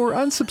subscribe or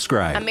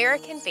unsubscribe.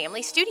 American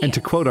Family Studio. And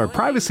to quote our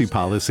privacy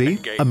policy,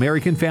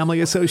 American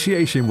Family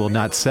Association will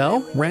not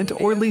sell, rent,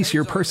 or lease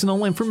your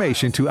personal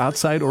information to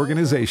outside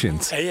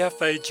organizations.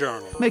 AFA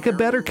Journal. Make a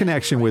better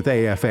connection with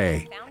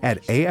AFA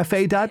at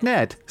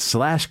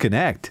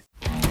AFA.net/connect.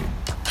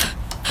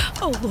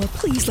 Oh, Lord,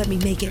 please let me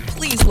make it.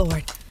 Please,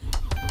 Lord.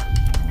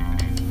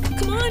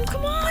 Come on,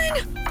 come on.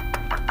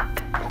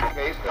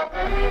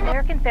 The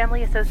American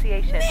Family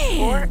Association. Man.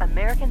 Or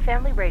American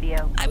Family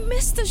Radio. I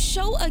missed the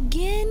show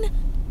again.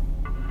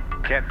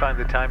 Can't find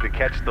the time to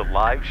catch the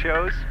live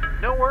shows?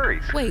 No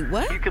worries. Wait,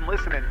 what? You can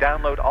listen and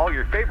download all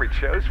your favorite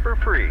shows for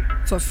free.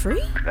 For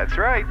free? That's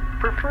right,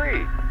 for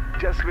free.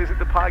 Just visit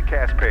the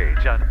podcast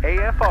page on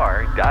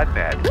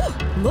afr.net.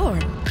 Ooh,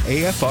 Lord.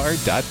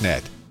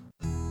 afr.net.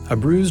 A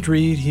bruised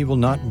reed he will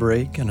not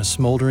break, and a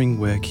smoldering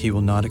wick he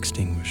will not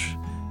extinguish.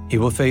 He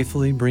will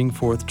faithfully bring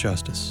forth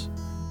justice.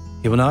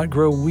 He will not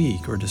grow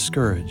weak or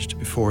discouraged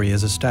before he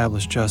has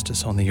established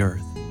justice on the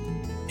earth.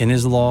 In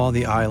his law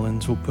the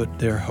islands will put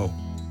their hope.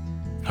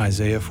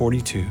 Isaiah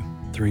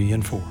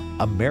 42:3-4.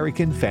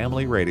 American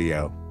Family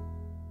Radio.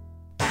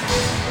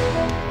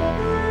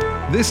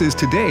 This is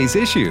today's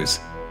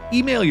issues.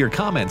 Email your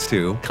comments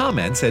to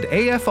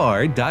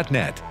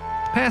comments@afr.net.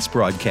 Past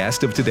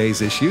broadcasts of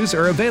today's issues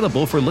are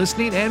available for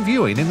listening and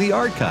viewing in the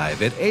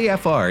archive at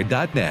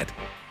afr.net.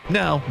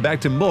 Now, back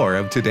to more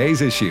of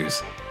today's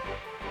issues.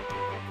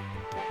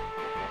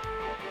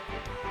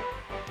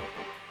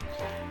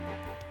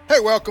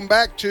 Hey, welcome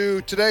back to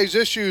Today's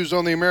Issues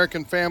on the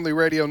American Family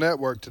Radio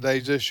Network.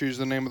 Today's Issues is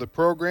the name of the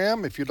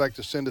program. If you'd like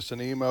to send us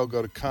an email,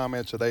 go to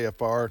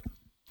comments@afr.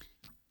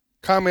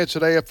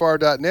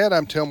 Comments@afr.net.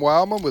 I'm Tim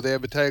Wildman with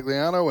Ed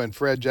Vitagliano and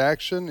Fred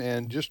Jackson.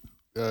 And just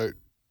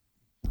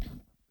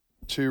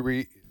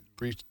to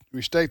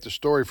restate the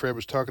story Fred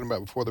was talking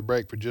about before the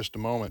break for just a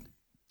moment,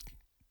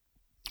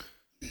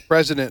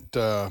 President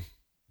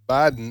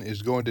Biden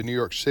is going to New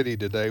York City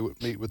today to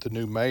meet with the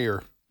new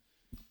mayor,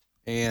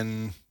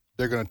 and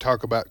they're going to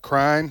talk about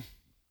crime.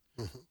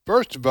 Mm-hmm.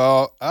 First of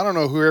all, I don't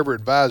know whoever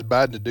advised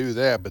Biden to do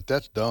that, but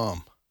that's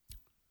dumb.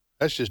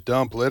 That's just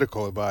dumb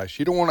political advice.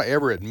 You don't want to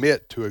ever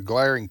admit to a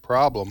glaring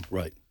problem,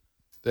 right?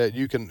 That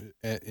you can.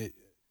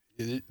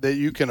 that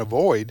you can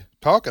avoid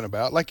talking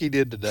about, like he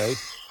did today.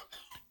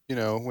 You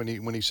know, when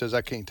he says,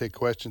 I can't take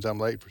questions, I'm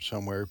late for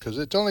somewhere, because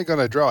it's only going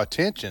to draw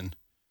attention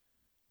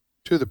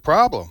to the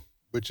problem,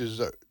 which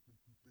is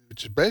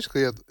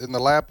basically in the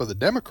lap of the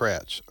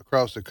Democrats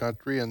across the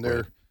country and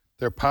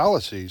their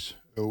policies,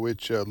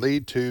 which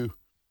lead to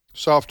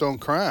soft on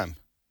crime.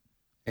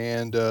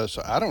 And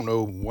so I don't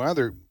know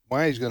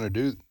why he's going to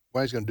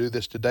do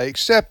this today,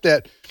 except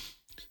that,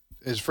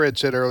 as Fred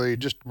said earlier,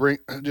 just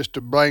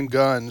to blame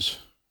guns,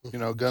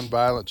 gun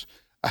violence.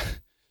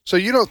 So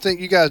you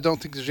guys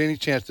don't think there's any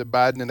chance that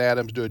Biden and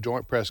Adams do a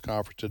joint press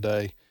conference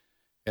today,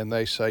 and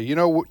they say,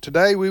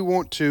 today we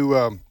want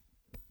to.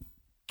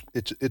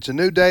 It's a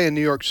new day in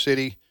New York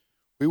City.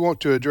 We want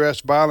to address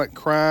violent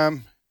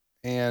crime,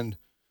 and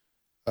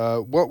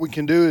what we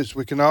can do is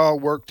we can all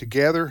work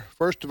together.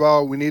 First of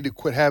all, we need to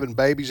quit having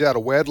babies out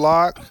of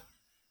wedlock,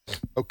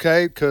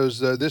 okay? Because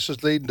this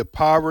is leading to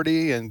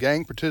poverty and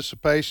gang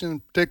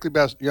participation, particularly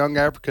by young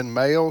African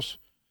males,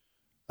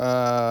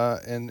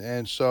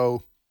 and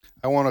so.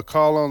 I want to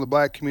call on the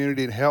black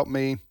community to help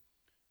me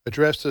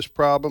address this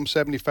problem.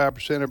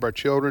 75% of our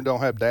children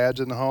don't have dads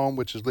in the home,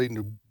 which is leading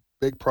to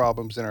big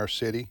problems in our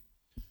city.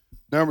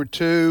 Number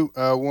two,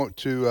 I want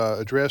to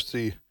address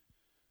the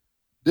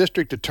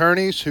district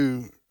attorneys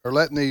who are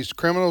letting these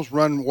criminals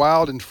run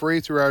wild and free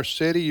through our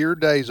city. Your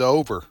day's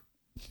over.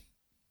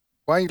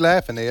 Why are you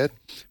laughing, Ed?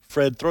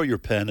 Fred, throw your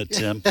pen at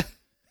Tim.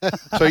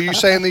 So you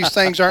saying these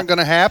things aren't going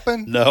to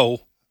happen? No.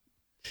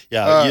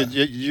 Yeah,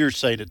 you're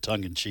saying it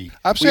tongue in cheek.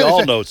 We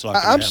all know it's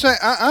not going to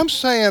happen. I'm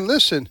saying,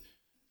 listen,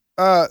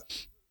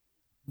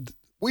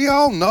 we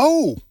all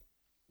know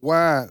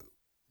why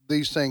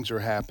these things are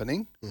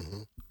happening.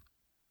 Mm-hmm.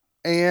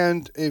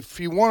 And if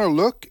you want to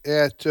look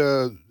at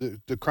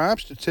the crime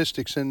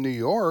statistics in New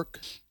York,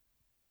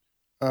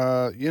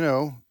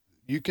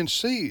 you can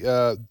see,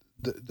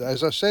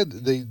 as I said,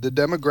 the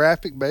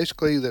demographic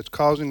basically that's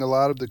causing a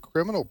lot of the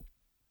criminal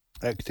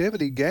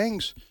activity,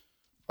 gangs,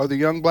 are the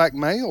young black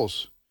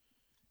males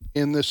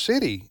in the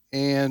city,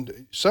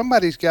 and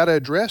somebody's got to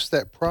address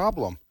that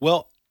problem.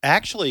 Well,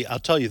 actually, I'll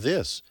tell you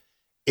this.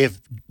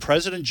 If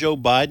President Joe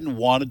Biden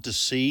wanted to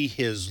see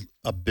his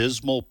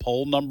abysmal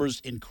poll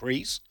numbers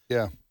increase,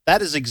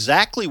 that is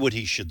exactly what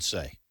he should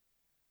say.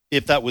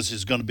 If that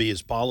was going to be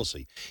his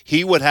policy,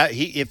 he would have.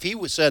 If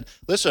he said,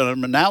 "Listen,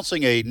 I'm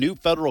announcing a new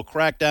federal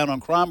crackdown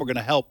on crime. We're going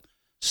to help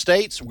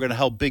states. We're going to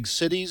help big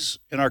cities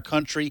in our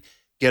country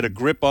get a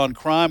grip on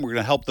crime. We're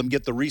going to help them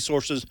get the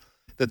resources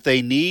that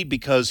they need,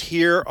 because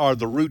here are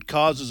the root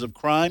causes of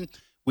crime.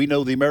 We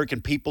know the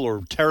American people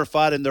are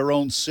terrified in their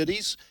own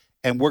cities,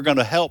 and we're going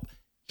to help."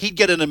 He'd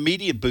get an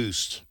immediate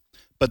boost,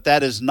 but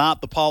that is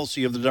not the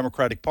policy of the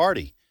Democratic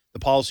Party. The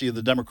policy of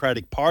the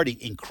Democratic Party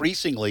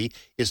increasingly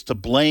is to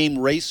blame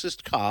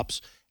racist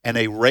cops and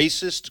a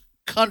racist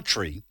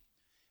country,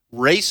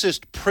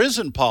 racist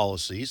prison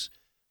policies,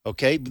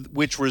 okay,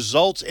 which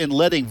results in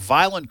letting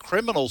violent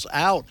criminals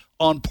out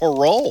on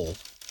parole.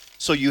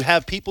 So you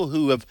have people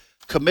who have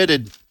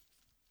committed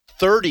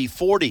 30,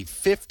 40,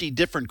 50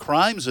 different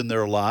crimes in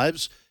their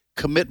lives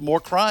commit more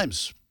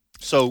crimes.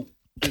 So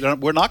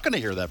we're not going to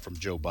hear that from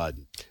Joe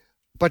Biden.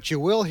 But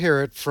you will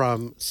hear it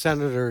from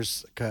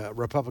senators,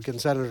 Republican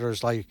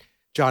senators like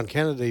John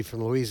Kennedy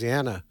from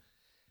Louisiana.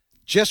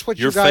 Just what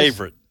your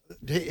favorite.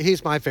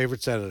 He's my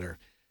favorite senator.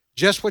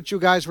 Just what you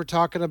guys were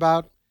talking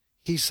about,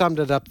 he summed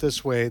it up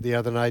this way the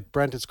other night.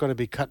 Brent, it's going to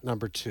be cut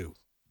number 2.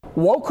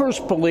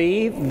 Wokers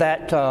believe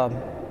that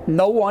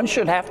no one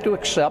should have to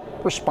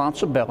accept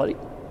responsibility.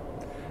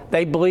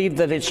 They believe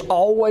that it's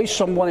always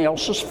someone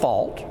else's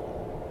fault.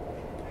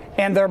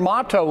 And their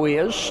motto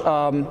is,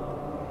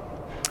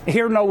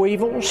 hear no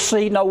evil,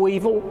 see no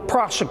evil,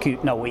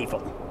 prosecute no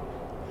evil.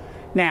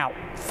 Now,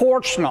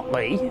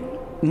 fortunately,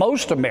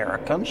 most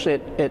Americans,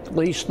 at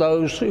least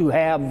those who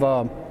have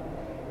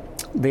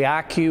the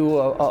IQ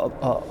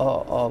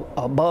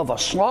above a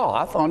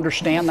sloth,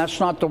 understand that's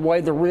not the way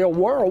the real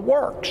world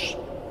works.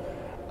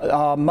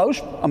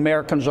 Most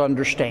Americans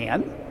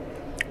understand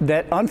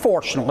that,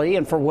 unfortunately,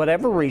 and for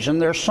whatever reason,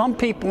 there's some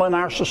people in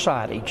our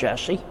society,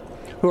 Jesse,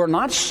 who are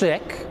not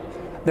sick,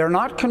 they're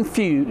not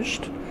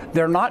confused,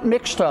 they're not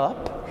mixed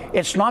up.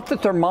 It's not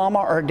that their mama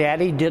or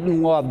daddy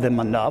didn't love them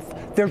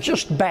enough, they're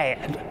just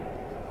bad.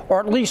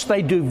 Or at least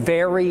they do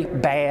very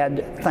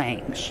bad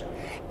things.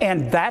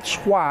 And that's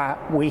why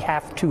we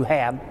have to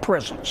have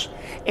prisons.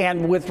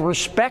 And with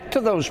respect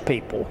to those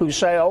people who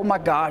say, oh my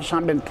gosh,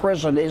 I'm in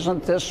prison,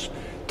 isn't this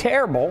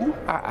terrible?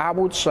 I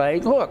would say,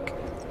 look,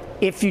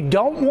 if you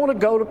don't want to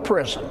go to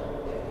prison,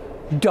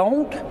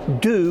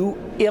 don't do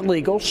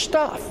illegal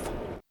stuff.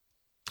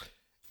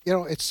 You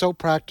know, it's so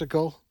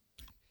practical.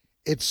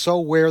 It's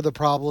so where the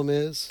problem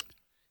is.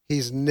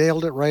 He's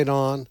nailed it right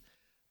on.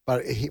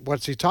 But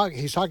he's talking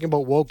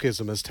about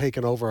wokeism has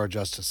taken over our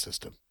justice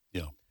system.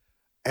 Yeah.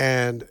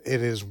 And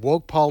it is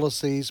woke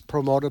policies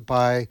promoted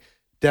by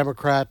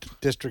Democrat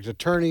district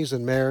attorneys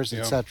and mayors,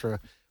 et cetera,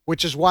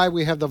 which is why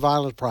we have the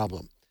violent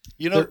problem.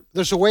 You know,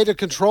 there's a way to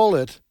control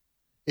it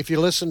if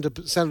you listen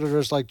to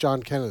senators like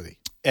John Kennedy.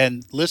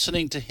 And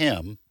listening to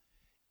him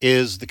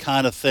is the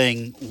kind of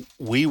thing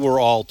we were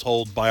all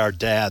told by our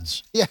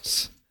dads.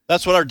 Yes.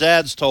 That's what our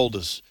dads told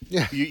us.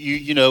 Yeah.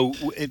 You know,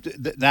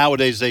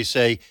 nowadays they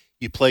say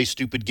you play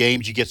stupid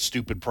games, you get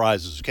stupid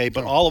prizes, okay?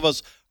 But all of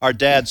us, our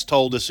dads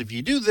told us, if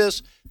you do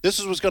this, this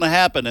is what's going to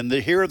happen, and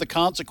here are the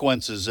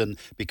consequences. And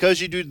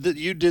because you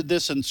did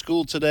this in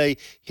school today,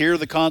 here are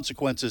the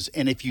consequences.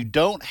 And if you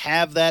don't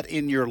have that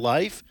in your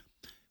life,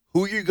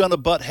 who you're going to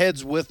butt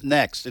heads with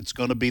next? It's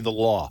going to be the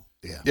law.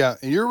 Yeah.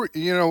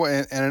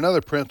 And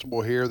another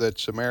principle here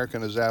that's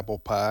American as apple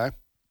pie,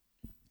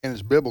 and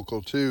it's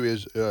biblical too,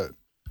 is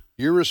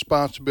you're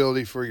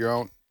responsible for your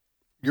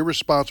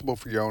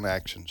own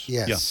actions.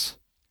 Yes. Yeah.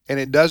 And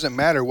it doesn't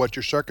matter what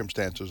your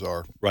circumstances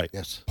are. Right.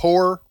 Yes.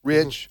 Poor,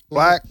 rich,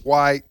 black,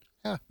 white,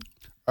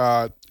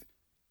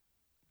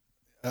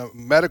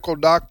 medical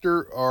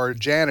doctor or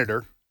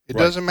janitor. It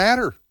doesn't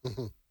matter.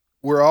 Mm-hmm.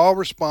 We're all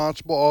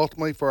responsible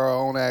ultimately for our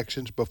own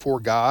actions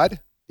before God.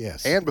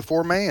 Yes. And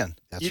before man.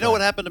 That's you know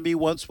what happened to me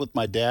once with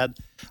my dad?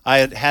 I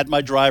had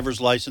my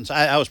driver's license.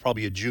 I was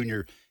probably a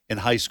junior in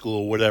high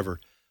school or whatever.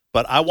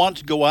 But I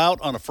wanted to go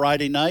out on a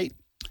Friday night,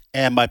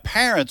 and my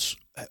parents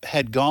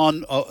had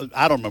gone,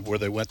 I don't remember where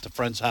they went, to a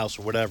friend's house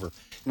or whatever.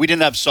 We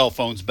didn't have cell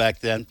phones back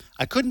then.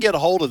 I couldn't get a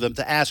hold of them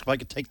to ask if I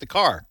could take the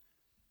car.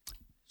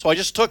 So I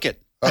just took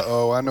it.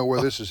 Uh-oh, I know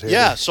where this is headed.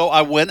 Yeah, so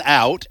I went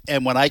out,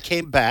 and when I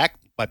came back,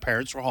 my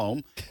parents were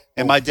home,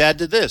 and my dad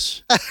did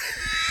this.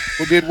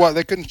 Well, did what?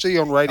 They couldn't see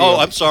on radio. Oh,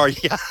 I'm sorry.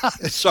 Yeah,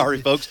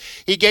 sorry, folks.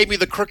 He gave me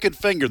the crooked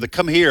finger, the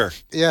come here.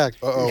 Yeah.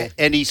 Uh-oh.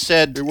 And he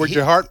said... Was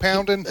your heart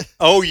pounding?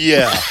 Oh,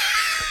 yeah.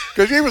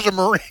 Because he was a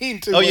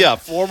Marine, too. Oh, yeah,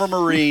 former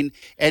Marine.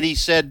 And he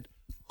said,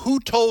 who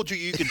told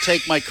you could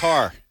take my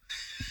car?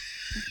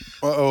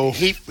 Uh-oh.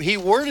 He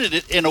worded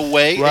it in a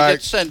way.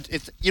 Right.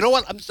 And you know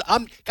what?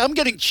 I'm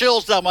getting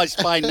chills down my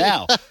spine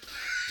now.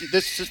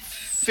 This is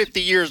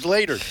 50 years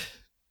later,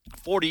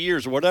 40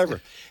 years or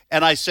whatever.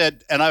 And I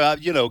said, and I,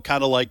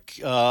 kind of like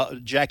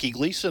Jackie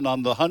Gleason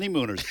on The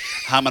Honeymooners,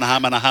 hamana,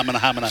 hamana, hamana,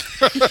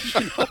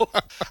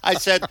 hamana. I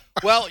said,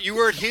 well, you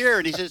weren't here.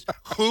 And he says,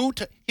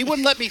 he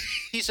wouldn't let me.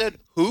 He said,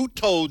 who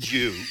told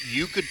you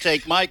could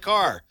take my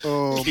car?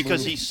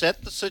 Because he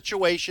set the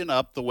situation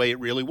up the way it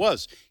really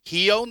was.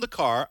 He owned the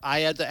car. I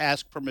had to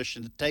ask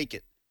permission to take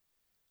it.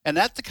 And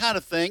that's the kind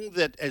of thing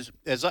that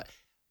as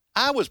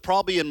I was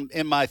probably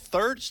in my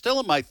still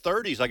in my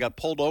 30s, I got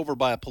pulled over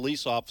by a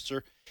police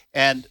officer.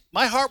 And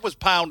my heart was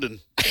pounding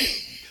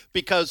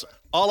because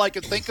all I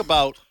could think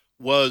about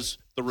was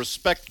the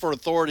respect for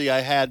authority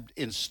I had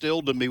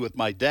instilled in me with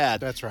my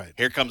dad. That's right.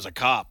 Here comes a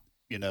cop,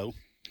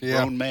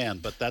 grown man.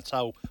 But that's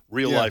how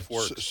real life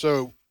works.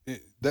 So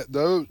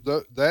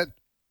that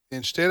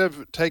instead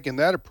of taking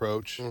that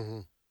approach,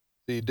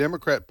 the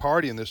Democrat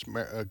Party in this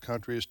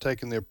country is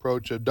taking the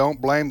approach of don't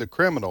blame the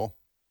criminal,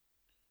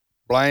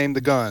 blame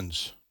the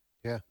guns.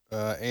 Yeah.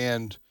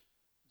 And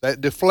that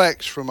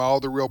deflects from all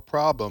the real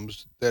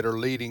problems that are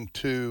leading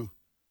to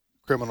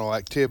criminal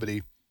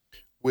activity,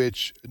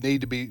 which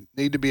need to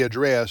be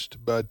addressed.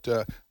 But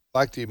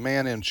like the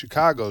man in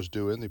Chicago's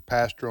doing, the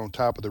pastor on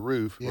top of the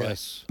roof,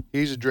 yes,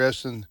 he's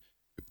addressing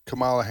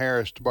Kamala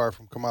Harris, to borrow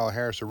from Kamala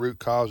Harris, the root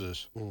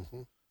causes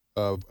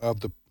of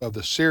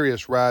the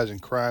serious rise in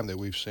crime that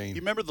we've seen.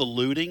 You remember the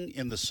looting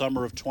in the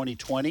summer of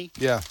 2020?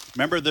 Yeah.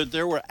 Remember that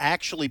there were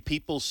actually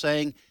people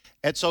saying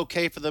it's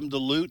okay for them to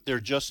loot.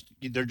 They're just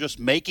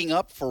making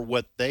up for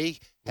what they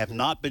have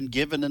not been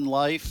given in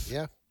life.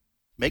 Yeah,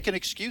 making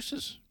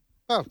excuses.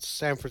 Oh, it's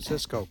San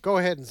Francisco. Go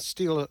ahead and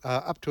steal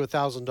up to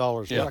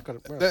 $1,000. Yeah,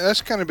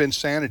 that's kind of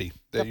insanity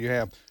that you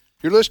have.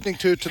 You're listening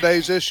to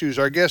Today's Issues.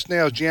 Our guest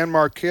now is Jan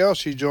Markell.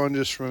 She joined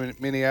us from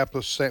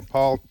Minneapolis, St.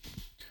 Paul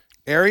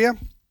area.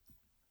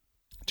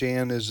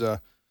 Jan is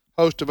a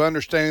host of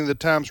Understanding the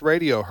Times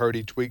Radio, heard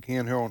each week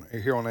here on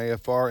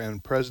AFR,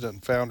 and president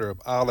and founder of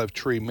Olive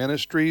Tree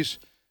Ministries.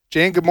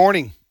 Jan, good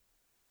morning.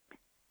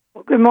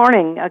 Well, good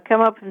morning.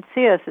 Come up and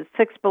see us. It's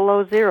 6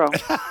 below zero.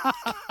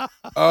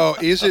 Oh,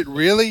 is it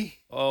really?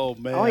 Oh,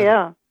 man. Oh,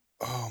 yeah.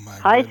 Oh, my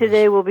goodness. High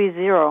today will be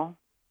 0.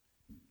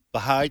 The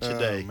high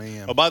today. Oh,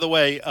 man. Oh, by the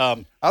way,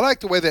 I like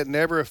the way that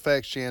never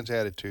affects Jan's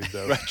attitude,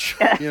 though.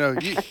 Right.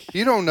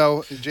 You don't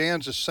know.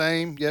 Jan's the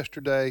same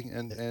yesterday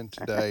and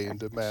today,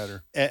 and it doesn't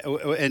matter.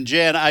 And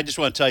Jan, I just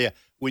want to tell you,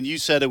 when you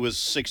said it was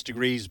 6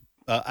 degrees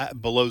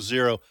below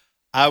zero,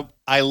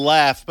 I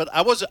laughed, but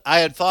I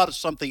had thought of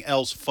something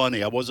else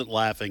funny. I wasn't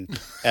laughing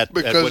at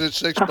because it's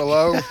 6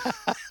 below.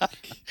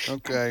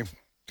 Okay.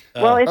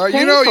 Well, it's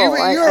painful.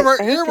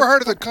 You ever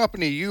heard of the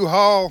company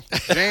U-Haul,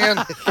 Jan?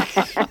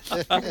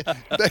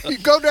 You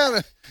go down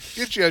and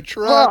get you a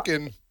truck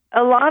and.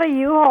 A lot of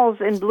U-Hauls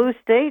in blue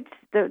states,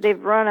 they've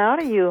run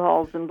out of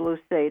U-Hauls in blue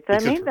states. I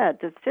mean that.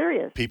 It's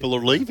serious. People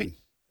are leaving.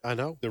 I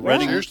know. They're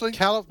renting. Seriously?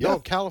 No,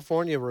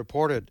 California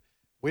reported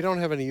we don't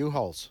have any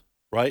U-Hauls.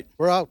 Right.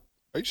 We're out.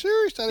 Are you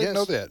serious? I didn't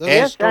know that.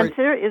 Yes, I'm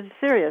serious. It's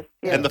serious.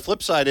 Yeah. And the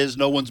flip side is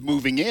no one's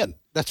moving in.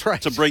 That's right.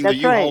 To bring the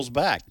U-Hauls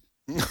back.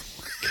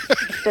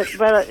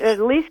 But at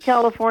least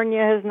California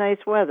has nice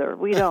weather.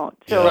 We don't.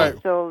 So, right.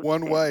 So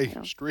one way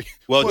street.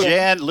 Well,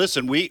 Jan,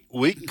 listen, we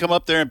can come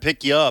up there and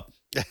pick you up.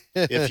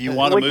 If you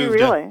want to Would move, you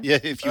really?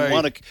 if you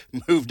want to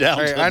move down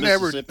to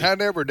Mississippi. I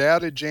never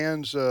doubted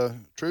Jan's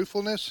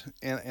truthfulness,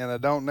 and I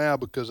don't now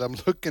because I'm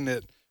looking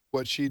at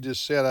what she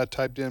just said. I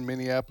typed in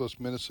Minneapolis,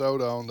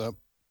 Minnesota on the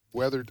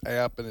weather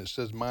app, and it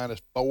says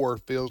 -4,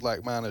 feels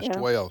like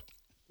 -12.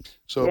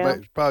 So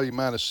it's probably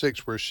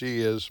 -6 where she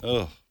is.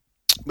 Oh,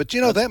 but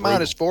that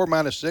brutal. -4,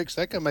 -6,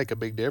 that can make a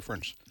big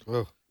difference.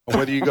 Oh. On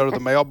whether you go to the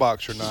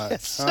mailbox or not,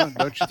 huh?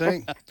 Don't you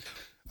think?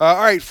 All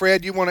right,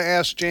 Fred, you want to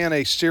ask Jan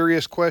a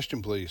serious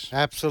question, please?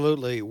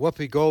 Absolutely.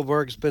 Whoopi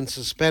Goldberg's been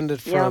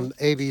suspended from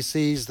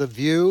ABC's The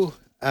View.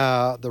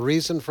 The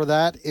reason for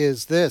that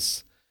is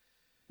this.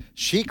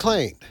 She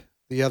claimed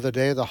the other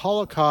day the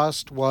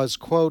Holocaust was,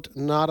 quote,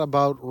 not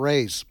about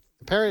race.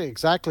 Apparently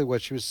exactly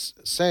what she was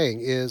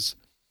saying is,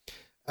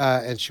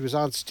 and she was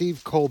on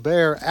Steve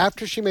Colbert.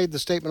 After she made the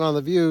statement on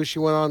The View, she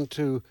went on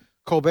to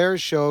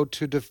Colbert's show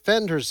to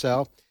defend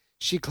herself.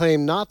 She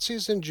claimed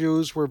Nazis and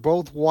Jews were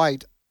both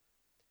white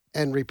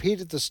and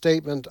repeated the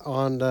statement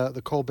on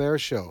the Colbert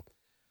show.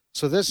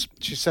 So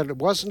she said it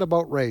wasn't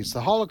about race.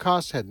 The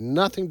Holocaust had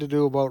nothing to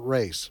do about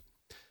race.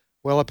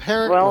 Well,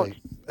 apparently,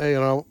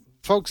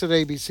 folks at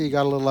ABC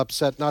got a little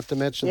upset, not to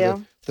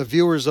mention the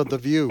viewers of The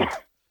View.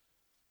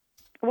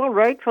 Well,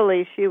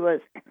 rightfully she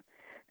was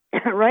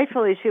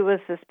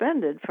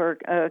suspended for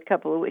a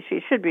couple of weeks.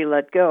 She should be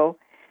let go.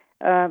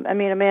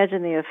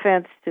 Imagine the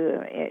offense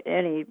to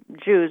any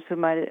Jews who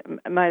might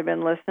have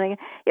been listening.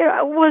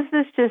 Was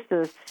this just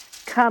a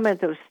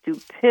comment of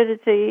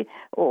stupidity,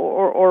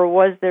 or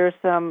was there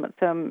some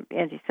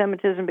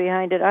anti-Semitism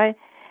behind it?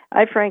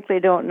 I frankly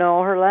don't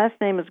know. Her last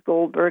name is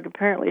Goldberg.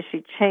 Apparently,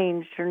 she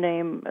changed her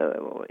name.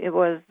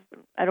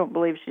 I don't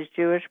believe she's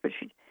Jewish, but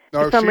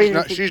for some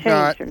reason she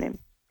changed her name.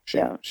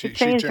 She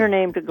changed her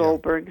name to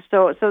Goldberg.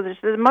 So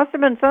there must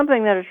have been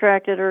something that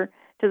attracted her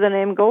to the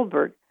name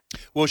Goldberg.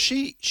 Well,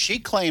 she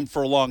claimed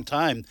for a long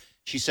time,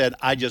 she said,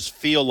 I just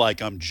feel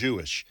like I'm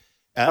Jewish.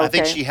 I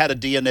think she had a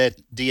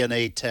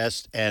DNA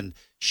test, and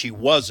she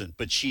wasn't.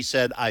 But she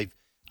said, I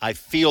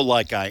feel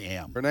like I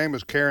am. Her name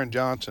was Karen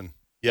Johnson.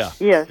 Yeah.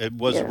 Yes. It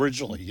was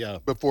originally,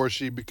 Before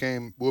she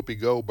became Whoopi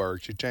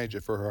Goldberg. She changed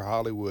it for her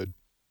Hollywood,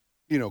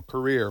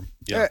 career.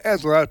 Yeah.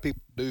 As a lot of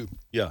people do.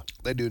 Yeah.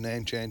 They do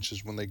name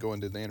changes when they go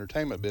into the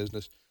entertainment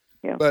business.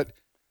 Yeah. But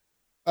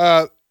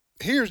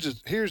here's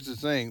the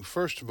thing.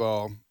 First of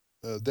all,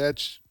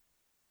 that's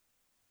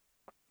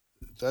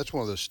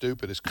one of the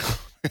stupidest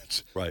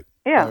comments. Right.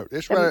 Yeah.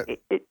 It's right.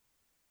 It's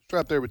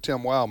right there with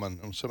Tim Wildman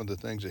on some of the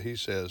things that he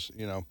says.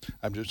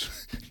 I'm just,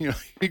 you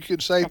can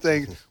say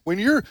things when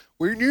you're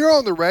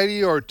on the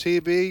radio or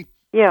TV.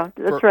 Yeah,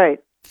 that's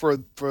right. For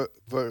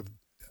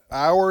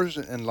hours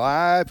and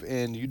live,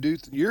 and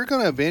you're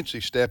going to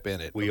eventually step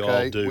in it. We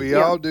all do. We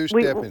all do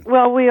step in.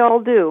 Well, we all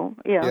do.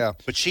 Yeah. Yeah.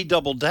 But she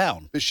doubled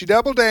down. And she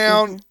doubled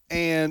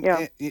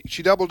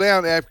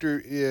down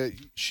after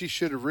she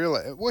should have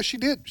realized. Well, she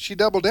did. She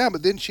doubled down,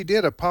 but then she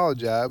did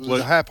apologize. It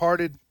was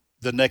half-hearted.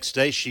 The next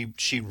day,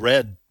 she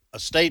read a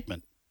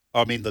statement.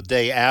 The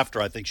day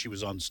after, I think she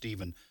was on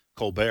Stephen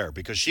Colbert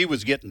because she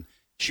was getting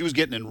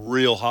in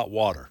real hot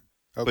water.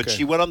 Okay. But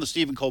she went on the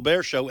Stephen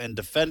Colbert show and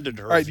defended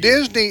her. All right, view.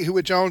 Disney,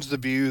 which owns The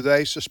View,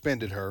 they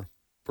suspended her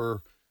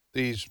for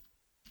these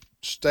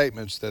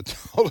statements that the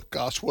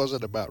Holocaust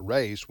wasn't about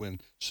race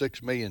when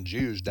 6 million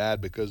Jews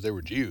died because they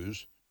were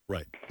Jews.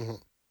 Right.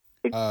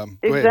 Mm-hmm.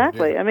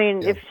 Exactly.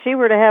 If she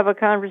were to have a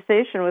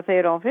conversation with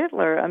Adolf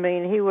Hitler,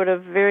 he would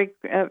have very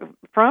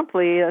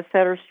promptly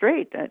set her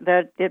straight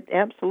that it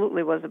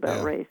absolutely was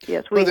about race.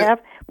 Yes, we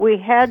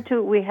have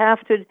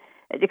to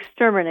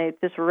exterminate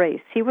this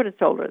race. He would have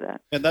told her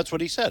that. And that's what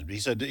he said. He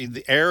said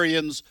the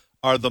Aryans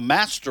are the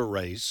master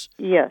race.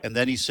 Yes. And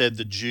then he said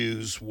the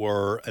Jews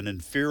were an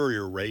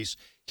inferior race.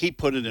 He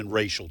put it in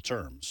racial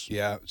terms.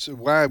 Yeah. So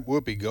why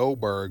Whoopi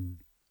Goldberg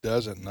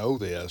doesn't know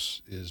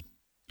this is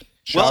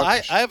well,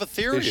 I have a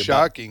theory. It's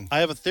shocking. I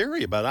have a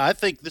theory about it. I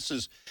think this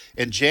is,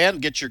 and Jan,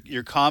 get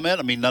your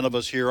comment. None of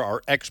us here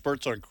are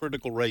experts on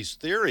critical race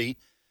theory,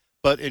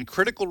 but in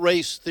critical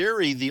race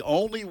theory, the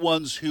only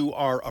ones who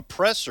are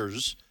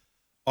oppressors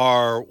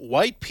are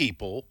white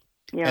people,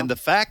 and the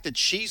fact that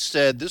she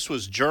said this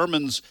was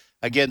Germans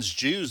against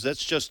Jews,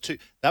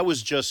 that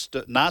was just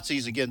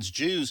Nazis against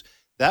Jews.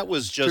 That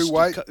was just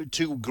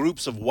two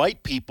groups of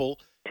white people.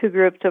 Two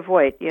groups of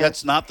white. Yes.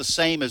 That's not the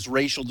same as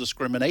racial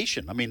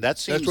discrimination. That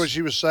seems. That's what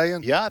she was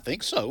saying. Yeah, I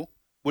think so.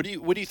 What do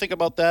you think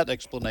about that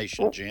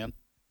explanation, Jan?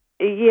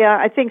 Yeah,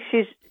 I think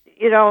she's.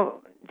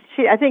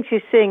 I think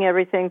she's seeing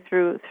everything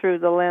through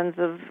the lens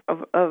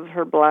of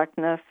her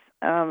blackness.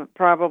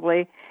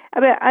 Probably.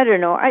 I don't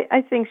know.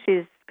 I think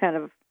she's kind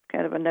of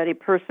a nutty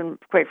person,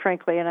 quite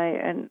frankly,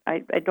 and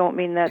I don't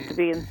mean that to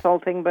be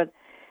insulting,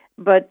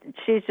 but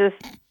she's just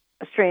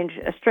a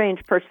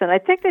strange person. I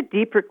think the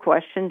deeper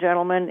question,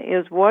 gentlemen,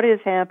 is what is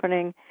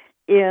happening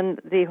in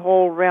the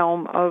whole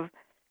realm of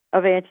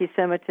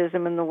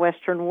anti-Semitism in the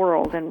Western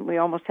world, and we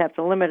almost have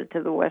to limit it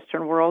to the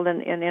Western world.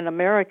 And in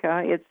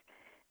America, it's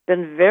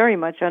been very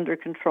much under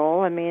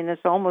control.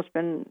 It's almost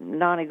been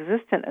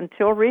non-existent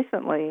until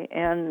recently,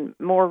 and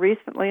more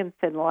recently, in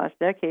the last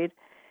decade,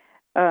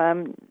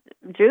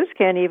 Jews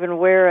can't even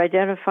wear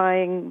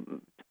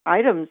identifying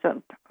items,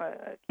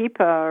 kippah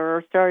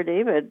or Star of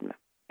David,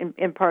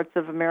 in parts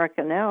of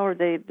America now, or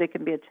they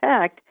can be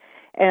attacked.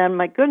 And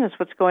my goodness,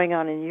 what's going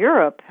on in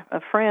Europe,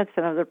 France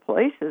and other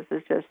places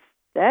is just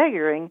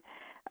staggering.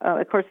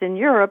 Of course, in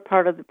Europe,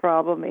 part of the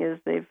problem is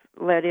they've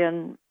let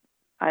in,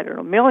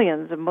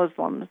 millions of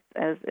Muslims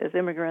as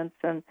immigrants,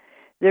 and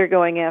they're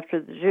going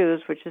after the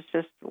Jews, which is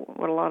just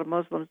what a lot of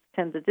Muslims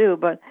tend to do.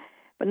 But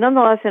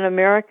nonetheless, in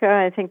America,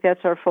 I think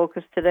that's our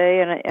focus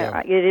today, and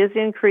it is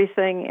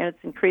increasing, and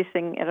it's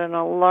increasing at an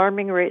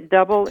alarming rate,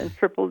 double and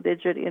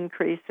triple-digit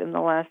increase in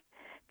the last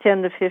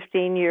 10 to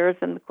 15 years.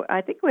 And I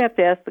think we have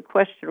to ask the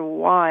question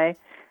why.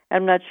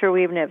 I'm not sure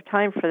we even have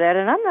time for that,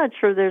 and I'm not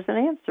sure there's an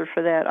answer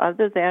for that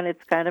other than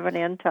it's kind of an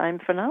end-time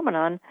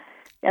phenomenon.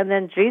 And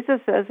then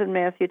Jesus says in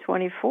Matthew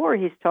 24,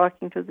 he's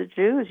talking to the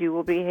Jews, you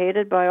will be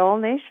hated by all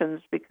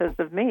nations because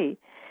of me.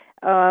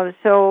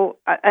 So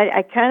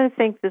I kind of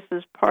think this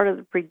is part of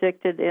the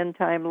predicted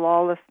end-time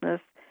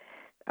lawlessness,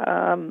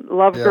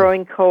 love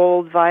growing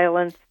cold,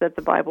 violence that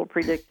the Bible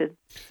predicted.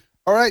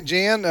 All right,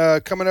 Jan,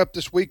 coming up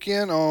this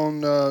weekend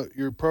on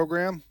your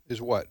program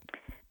is what?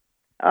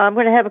 I'm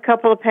going to have a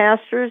couple of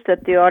pastors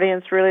that the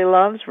audience really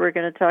loves. We're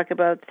going to talk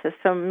about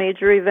some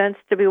major events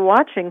to be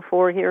watching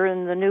for here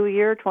in the new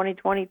year,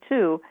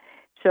 2022.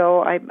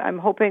 So I'm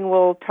hoping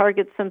we'll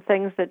target some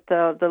things that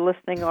the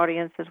listening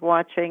audience is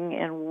watching,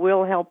 and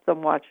we'll help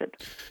them watch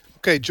it.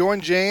 Okay,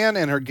 join Jan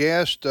and her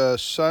guest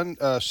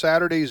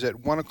Saturdays at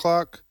 1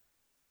 o'clock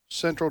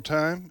Central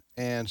Time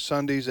and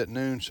Sundays at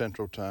noon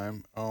Central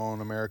Time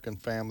on American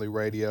Family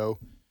Radio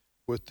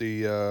with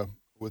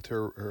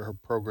her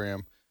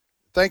program.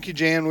 Thank you,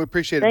 Jan. We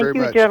appreciate it very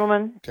much. Thank you,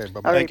 gentlemen. Okay,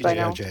 bye-bye. All right, Thank you, bye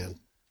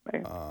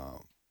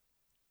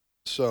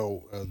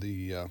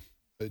Jan.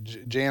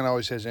 Jan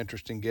always has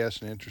interesting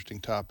guests and interesting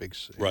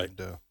topics. Right.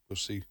 And we'll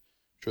see.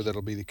 Sure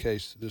that'll be the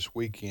case this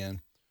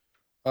weekend.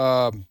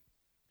 One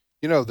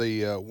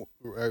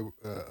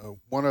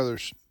other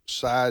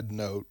side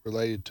note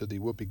related to the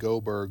Whoopi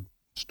Goldberg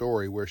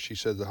story where she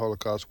said the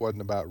Holocaust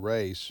wasn't about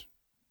race.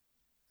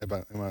 Have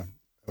I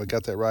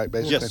got that right,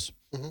 basically? Yes.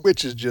 Mm-hmm.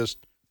 Which is just...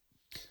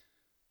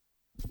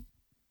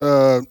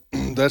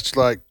 that's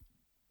like,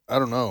 I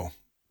don't know.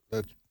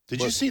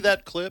 Did you see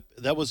that clip?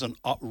 That was a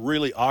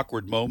really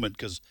awkward moment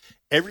because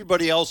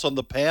everybody else on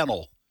the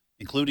panel,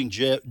 including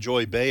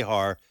Joy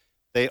Behar,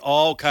 they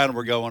all kind of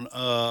were going,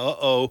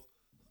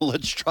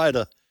 let's try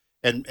to,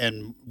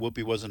 and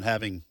Whoopi wasn't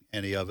having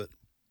any of it.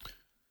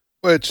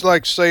 Well, it's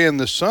like saying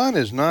the sun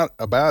is not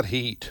about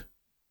heat.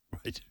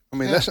 Right. I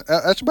mean,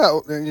 that's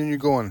about, and you're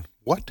going,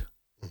 what?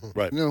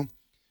 Right.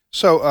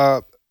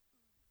 So,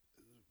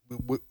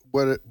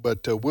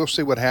 we'll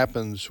see what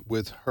happens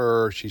with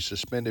her. She's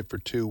suspended for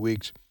 2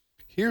 weeks.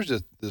 Here's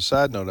the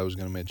side note I was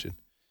going to mention,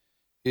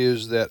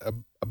 is that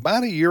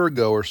about a year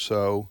ago or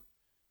so,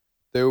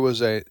 there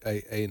was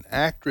an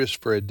actress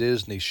for a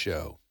Disney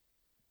show,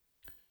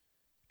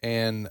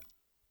 and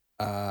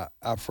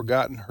I've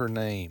forgotten her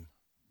name,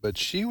 but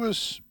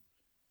she's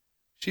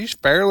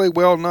fairly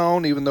well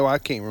known, even though I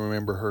can't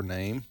remember her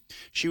name.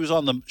 She was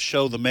on the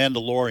show The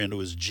Mandalorian. It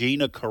was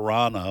Gina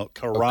Carano,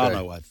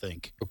 Okay. I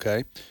think.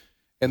 Okay.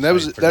 And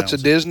that's a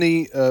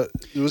Disney.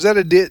 Was that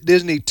a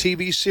Disney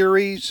TV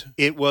series?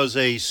 It was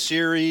a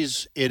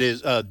series. It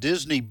is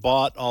Disney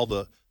bought all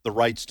the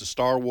rights to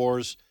Star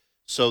Wars,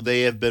 so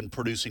they have been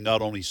producing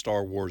not only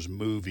Star Wars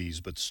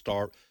movies but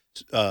Star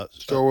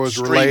Wars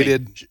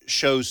related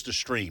shows to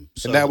stream.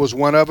 So and that was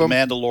one of them. The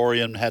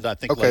Mandalorian had, I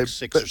think, like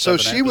 6 or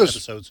 7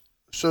 episodes.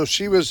 So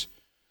she was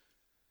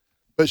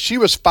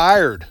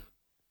fired.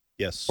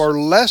 Yes. For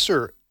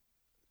lesser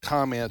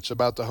comments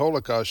about the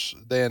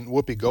Holocaust than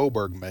Whoopi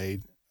Goldberg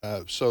made.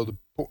 Let's see.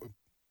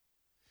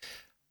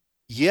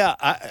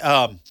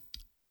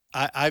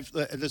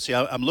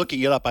 I'm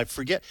looking it up. I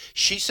forget.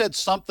 She said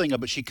something,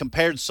 but she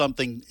compared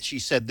something. She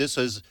said this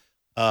is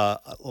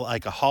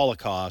like a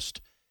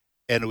Holocaust,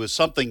 and it was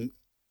something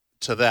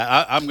to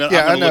that. I'm going to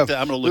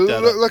look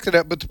that up. Look it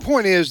up. But the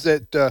point is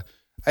that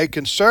a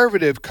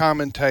conservative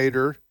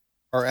commentator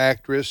or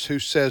actress who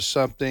says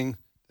something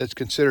that's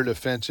considered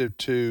offensive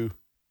to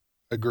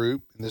a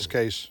group, in this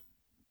case,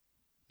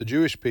 the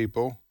Jewish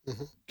people,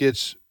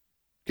 gets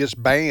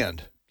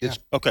banned. This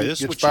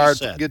is what fired,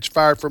 she said. Gets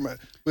fired from.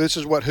 This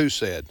is what who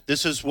said.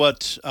 This is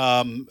what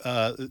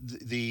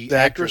the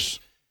actress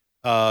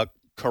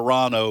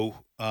Carano.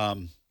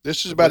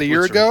 This is about a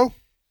year ago.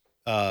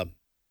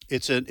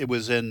 It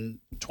was in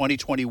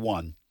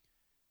 2021.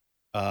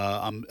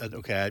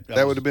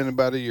 That would have been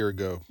about a year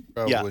ago,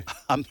 probably.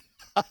 Yeah,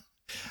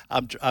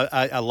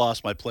 I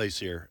lost my place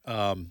here.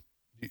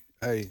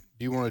 Hey,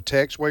 do you want to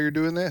text while you're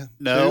doing that?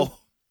 No.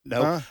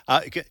 Huh?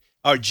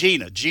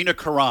 Gina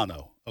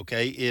Carano,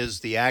 is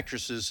the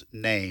actress's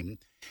name.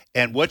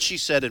 And what she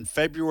said in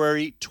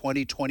February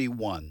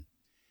 2021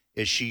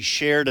 is she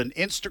shared an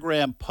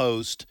Instagram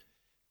post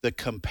that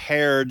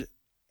compared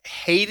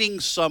hating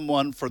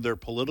someone for their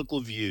political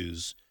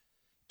views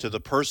to the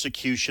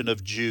persecution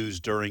of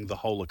Jews during the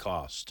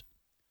Holocaust.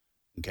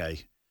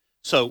 Okay.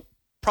 So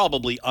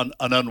probably an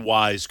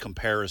unwise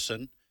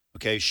comparison.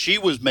 Okay, she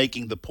was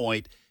making the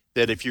point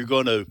that if you're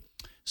going to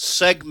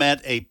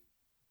segment a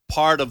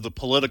part of the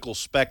political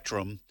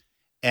spectrum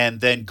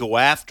and then go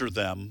after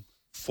them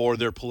for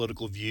their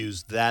political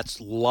views, that's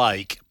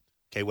like,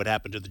 okay, what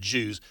happened to the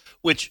Jews,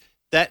 which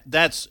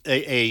that's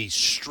a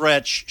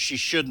stretch. She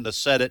shouldn't have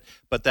said it,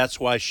 but that's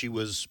why she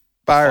was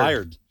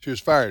fired. She was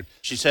fired.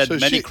 She said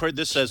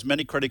this says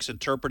many critics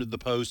interpreted the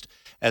post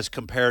as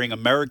comparing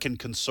American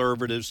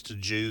conservatives to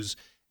Jews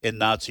in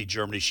Nazi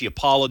Germany. She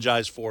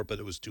apologized for it, but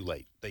it was too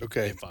late. They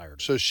fired her.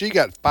 So she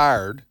got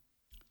fired.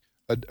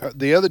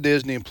 The other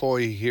Disney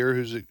employee here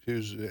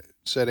who's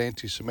said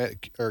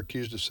anti-Semitic or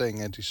accused of saying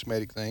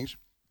anti-Semitic things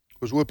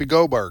was Whoopi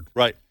Goldberg.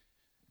 Right.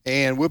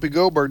 And Whoopi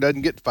Goldberg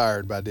doesn't get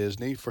fired by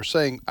Disney for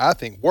saying, I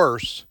think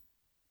worse,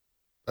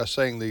 by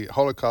saying the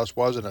Holocaust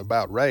wasn't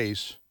about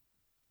race.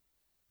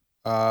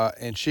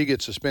 And she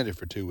gets suspended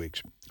for 2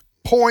 weeks.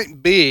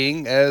 Point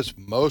being, as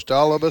most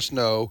all of us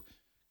know,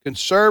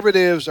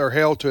 conservatives are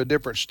held to a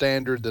different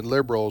standard than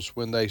liberals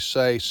when they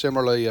say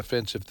similarly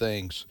offensive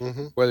things,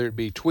 whether it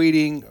be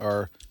tweeting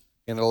or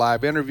in a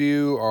live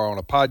interview or on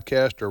a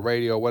podcast or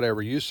radio,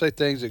 whatever. You say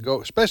things that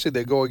go, especially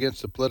that go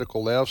against the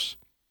political left's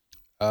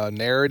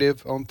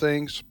narrative on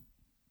things,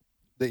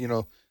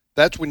 that,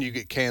 that's when you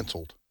get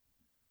canceled.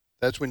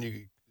 That's when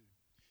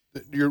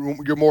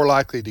you're more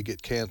likely to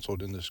get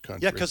canceled in this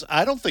country. Yeah, because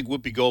I don't think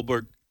Whoopi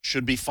Goldberg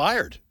should be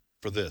fired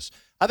for this.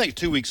 I think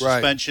 2 weeks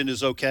suspension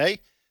is okay.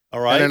 All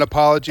right. And an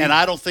apology. And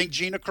I don't think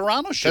Gina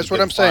Carano should. That's what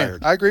I'm saying.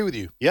 I agree with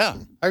you. Yeah.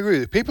 I agree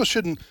with you.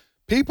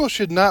 People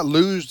should not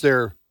lose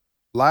their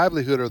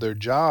livelihood or their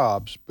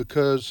jobs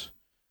because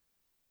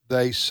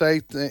they say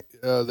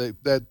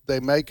that they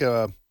make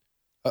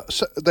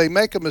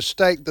a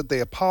mistake that they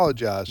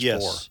apologize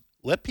for.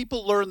 Let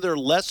people learn their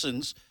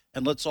lessons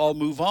and let's all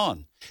move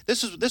on. They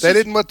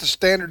didn't want the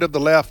standard of the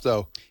left,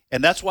 though.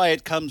 And that's why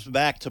it comes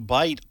back to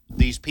bite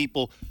these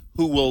people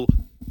who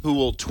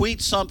will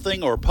tweet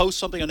something or post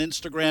something on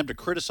Instagram to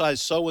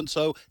criticize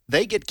so-and-so.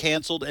 They get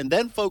canceled, and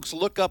then folks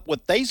look up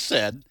what they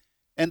said,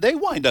 and they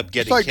wind up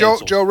getting canceled.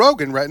 It's like Joe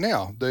Rogan right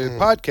now, the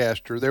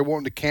podcaster. They're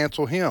wanting to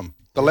cancel him.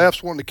 The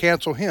left's wanting to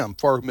cancel him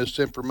for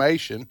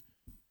misinformation,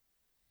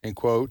 in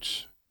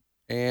quotes,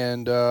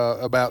 and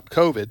about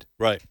COVID.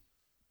 Right.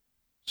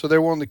 So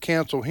they're wanting to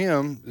cancel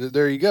him.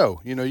 There you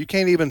go. You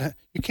can't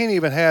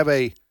even have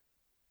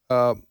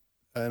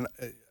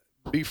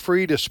be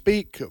free to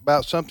speak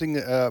about something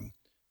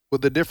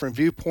with a different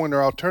viewpoint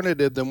or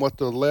alternative than what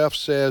the left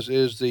says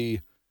is the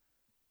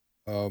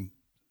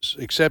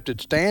accepted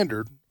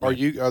standard.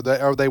 Right.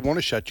 Or they want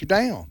to shut you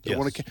down. They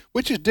want to,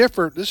 which is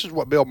different. This is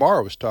what Bill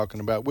Maher was talking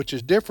about, which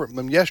is different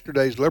from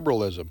yesterday's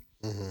liberalism.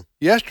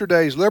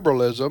 Yesterday's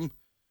liberalism.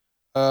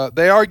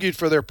 They argued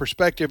for their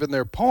perspective and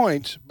their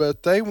points,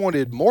 but they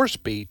wanted more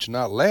speech,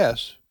 not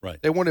less. Right.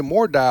 They wanted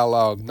more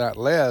dialogue, not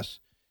less,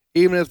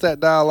 even if that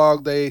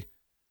dialogue they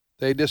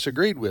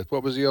disagreed with.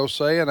 What was the old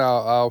saying?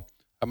 I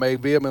may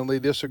vehemently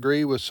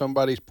disagree with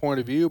somebody's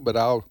point of view, but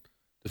I'll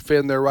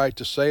defend their right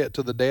to say it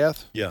to the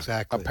death. Yeah,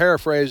 exactly. I'm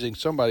paraphrasing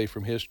somebody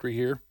from history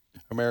here,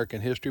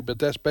 American history, but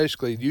that's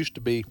basically used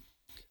to be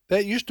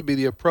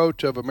the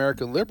approach of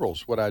American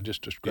liberals, what I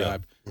just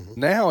described. Yeah.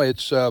 Now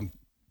it's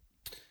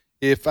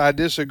if I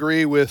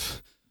disagree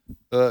with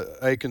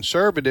a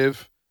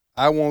conservative,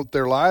 I want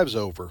their lives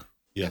over.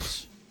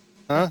 Yes.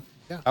 Huh?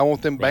 Yeah. I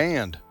want them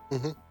banned.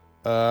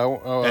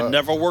 And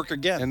never work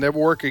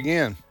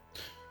again.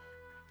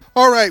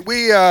 All right,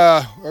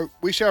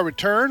 we shall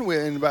return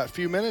in about a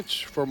few minutes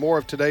for more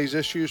of today's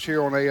issues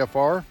here on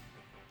AFR.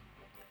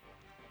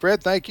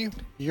 Fred, thank you.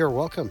 You're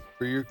welcome.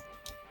 For your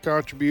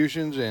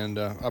contributions, and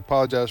I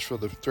apologize for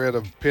the threat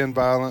of pen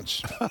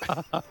violence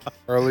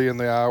early in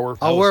the hour.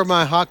 I'll wear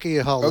my hockey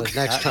helmet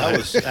next time. I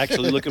was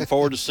actually looking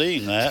forward to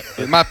seeing that.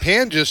 My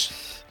pen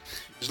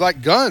it's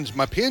like guns.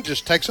 My pen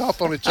just takes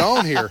off on its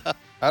own here.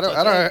 I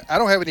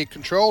don't have any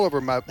control over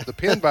the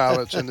pen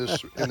violence in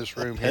this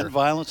room here. Pen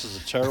violence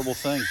is a terrible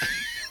thing.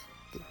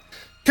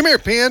 Come here,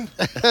 pen.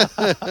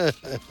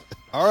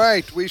 All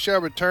right, we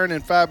shall return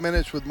in 5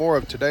 minutes with more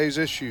of today's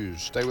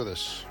issues. Stay with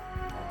us.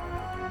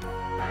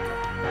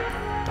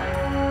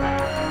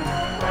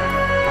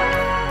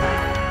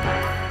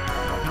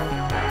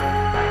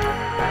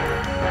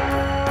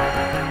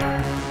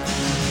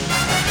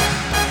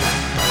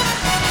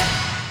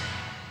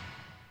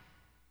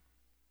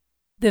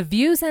 The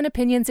views and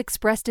opinions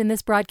expressed in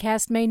this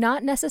broadcast may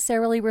not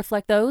necessarily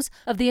reflect those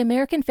of the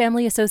American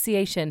Family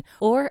Association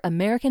or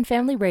American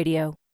Family Radio.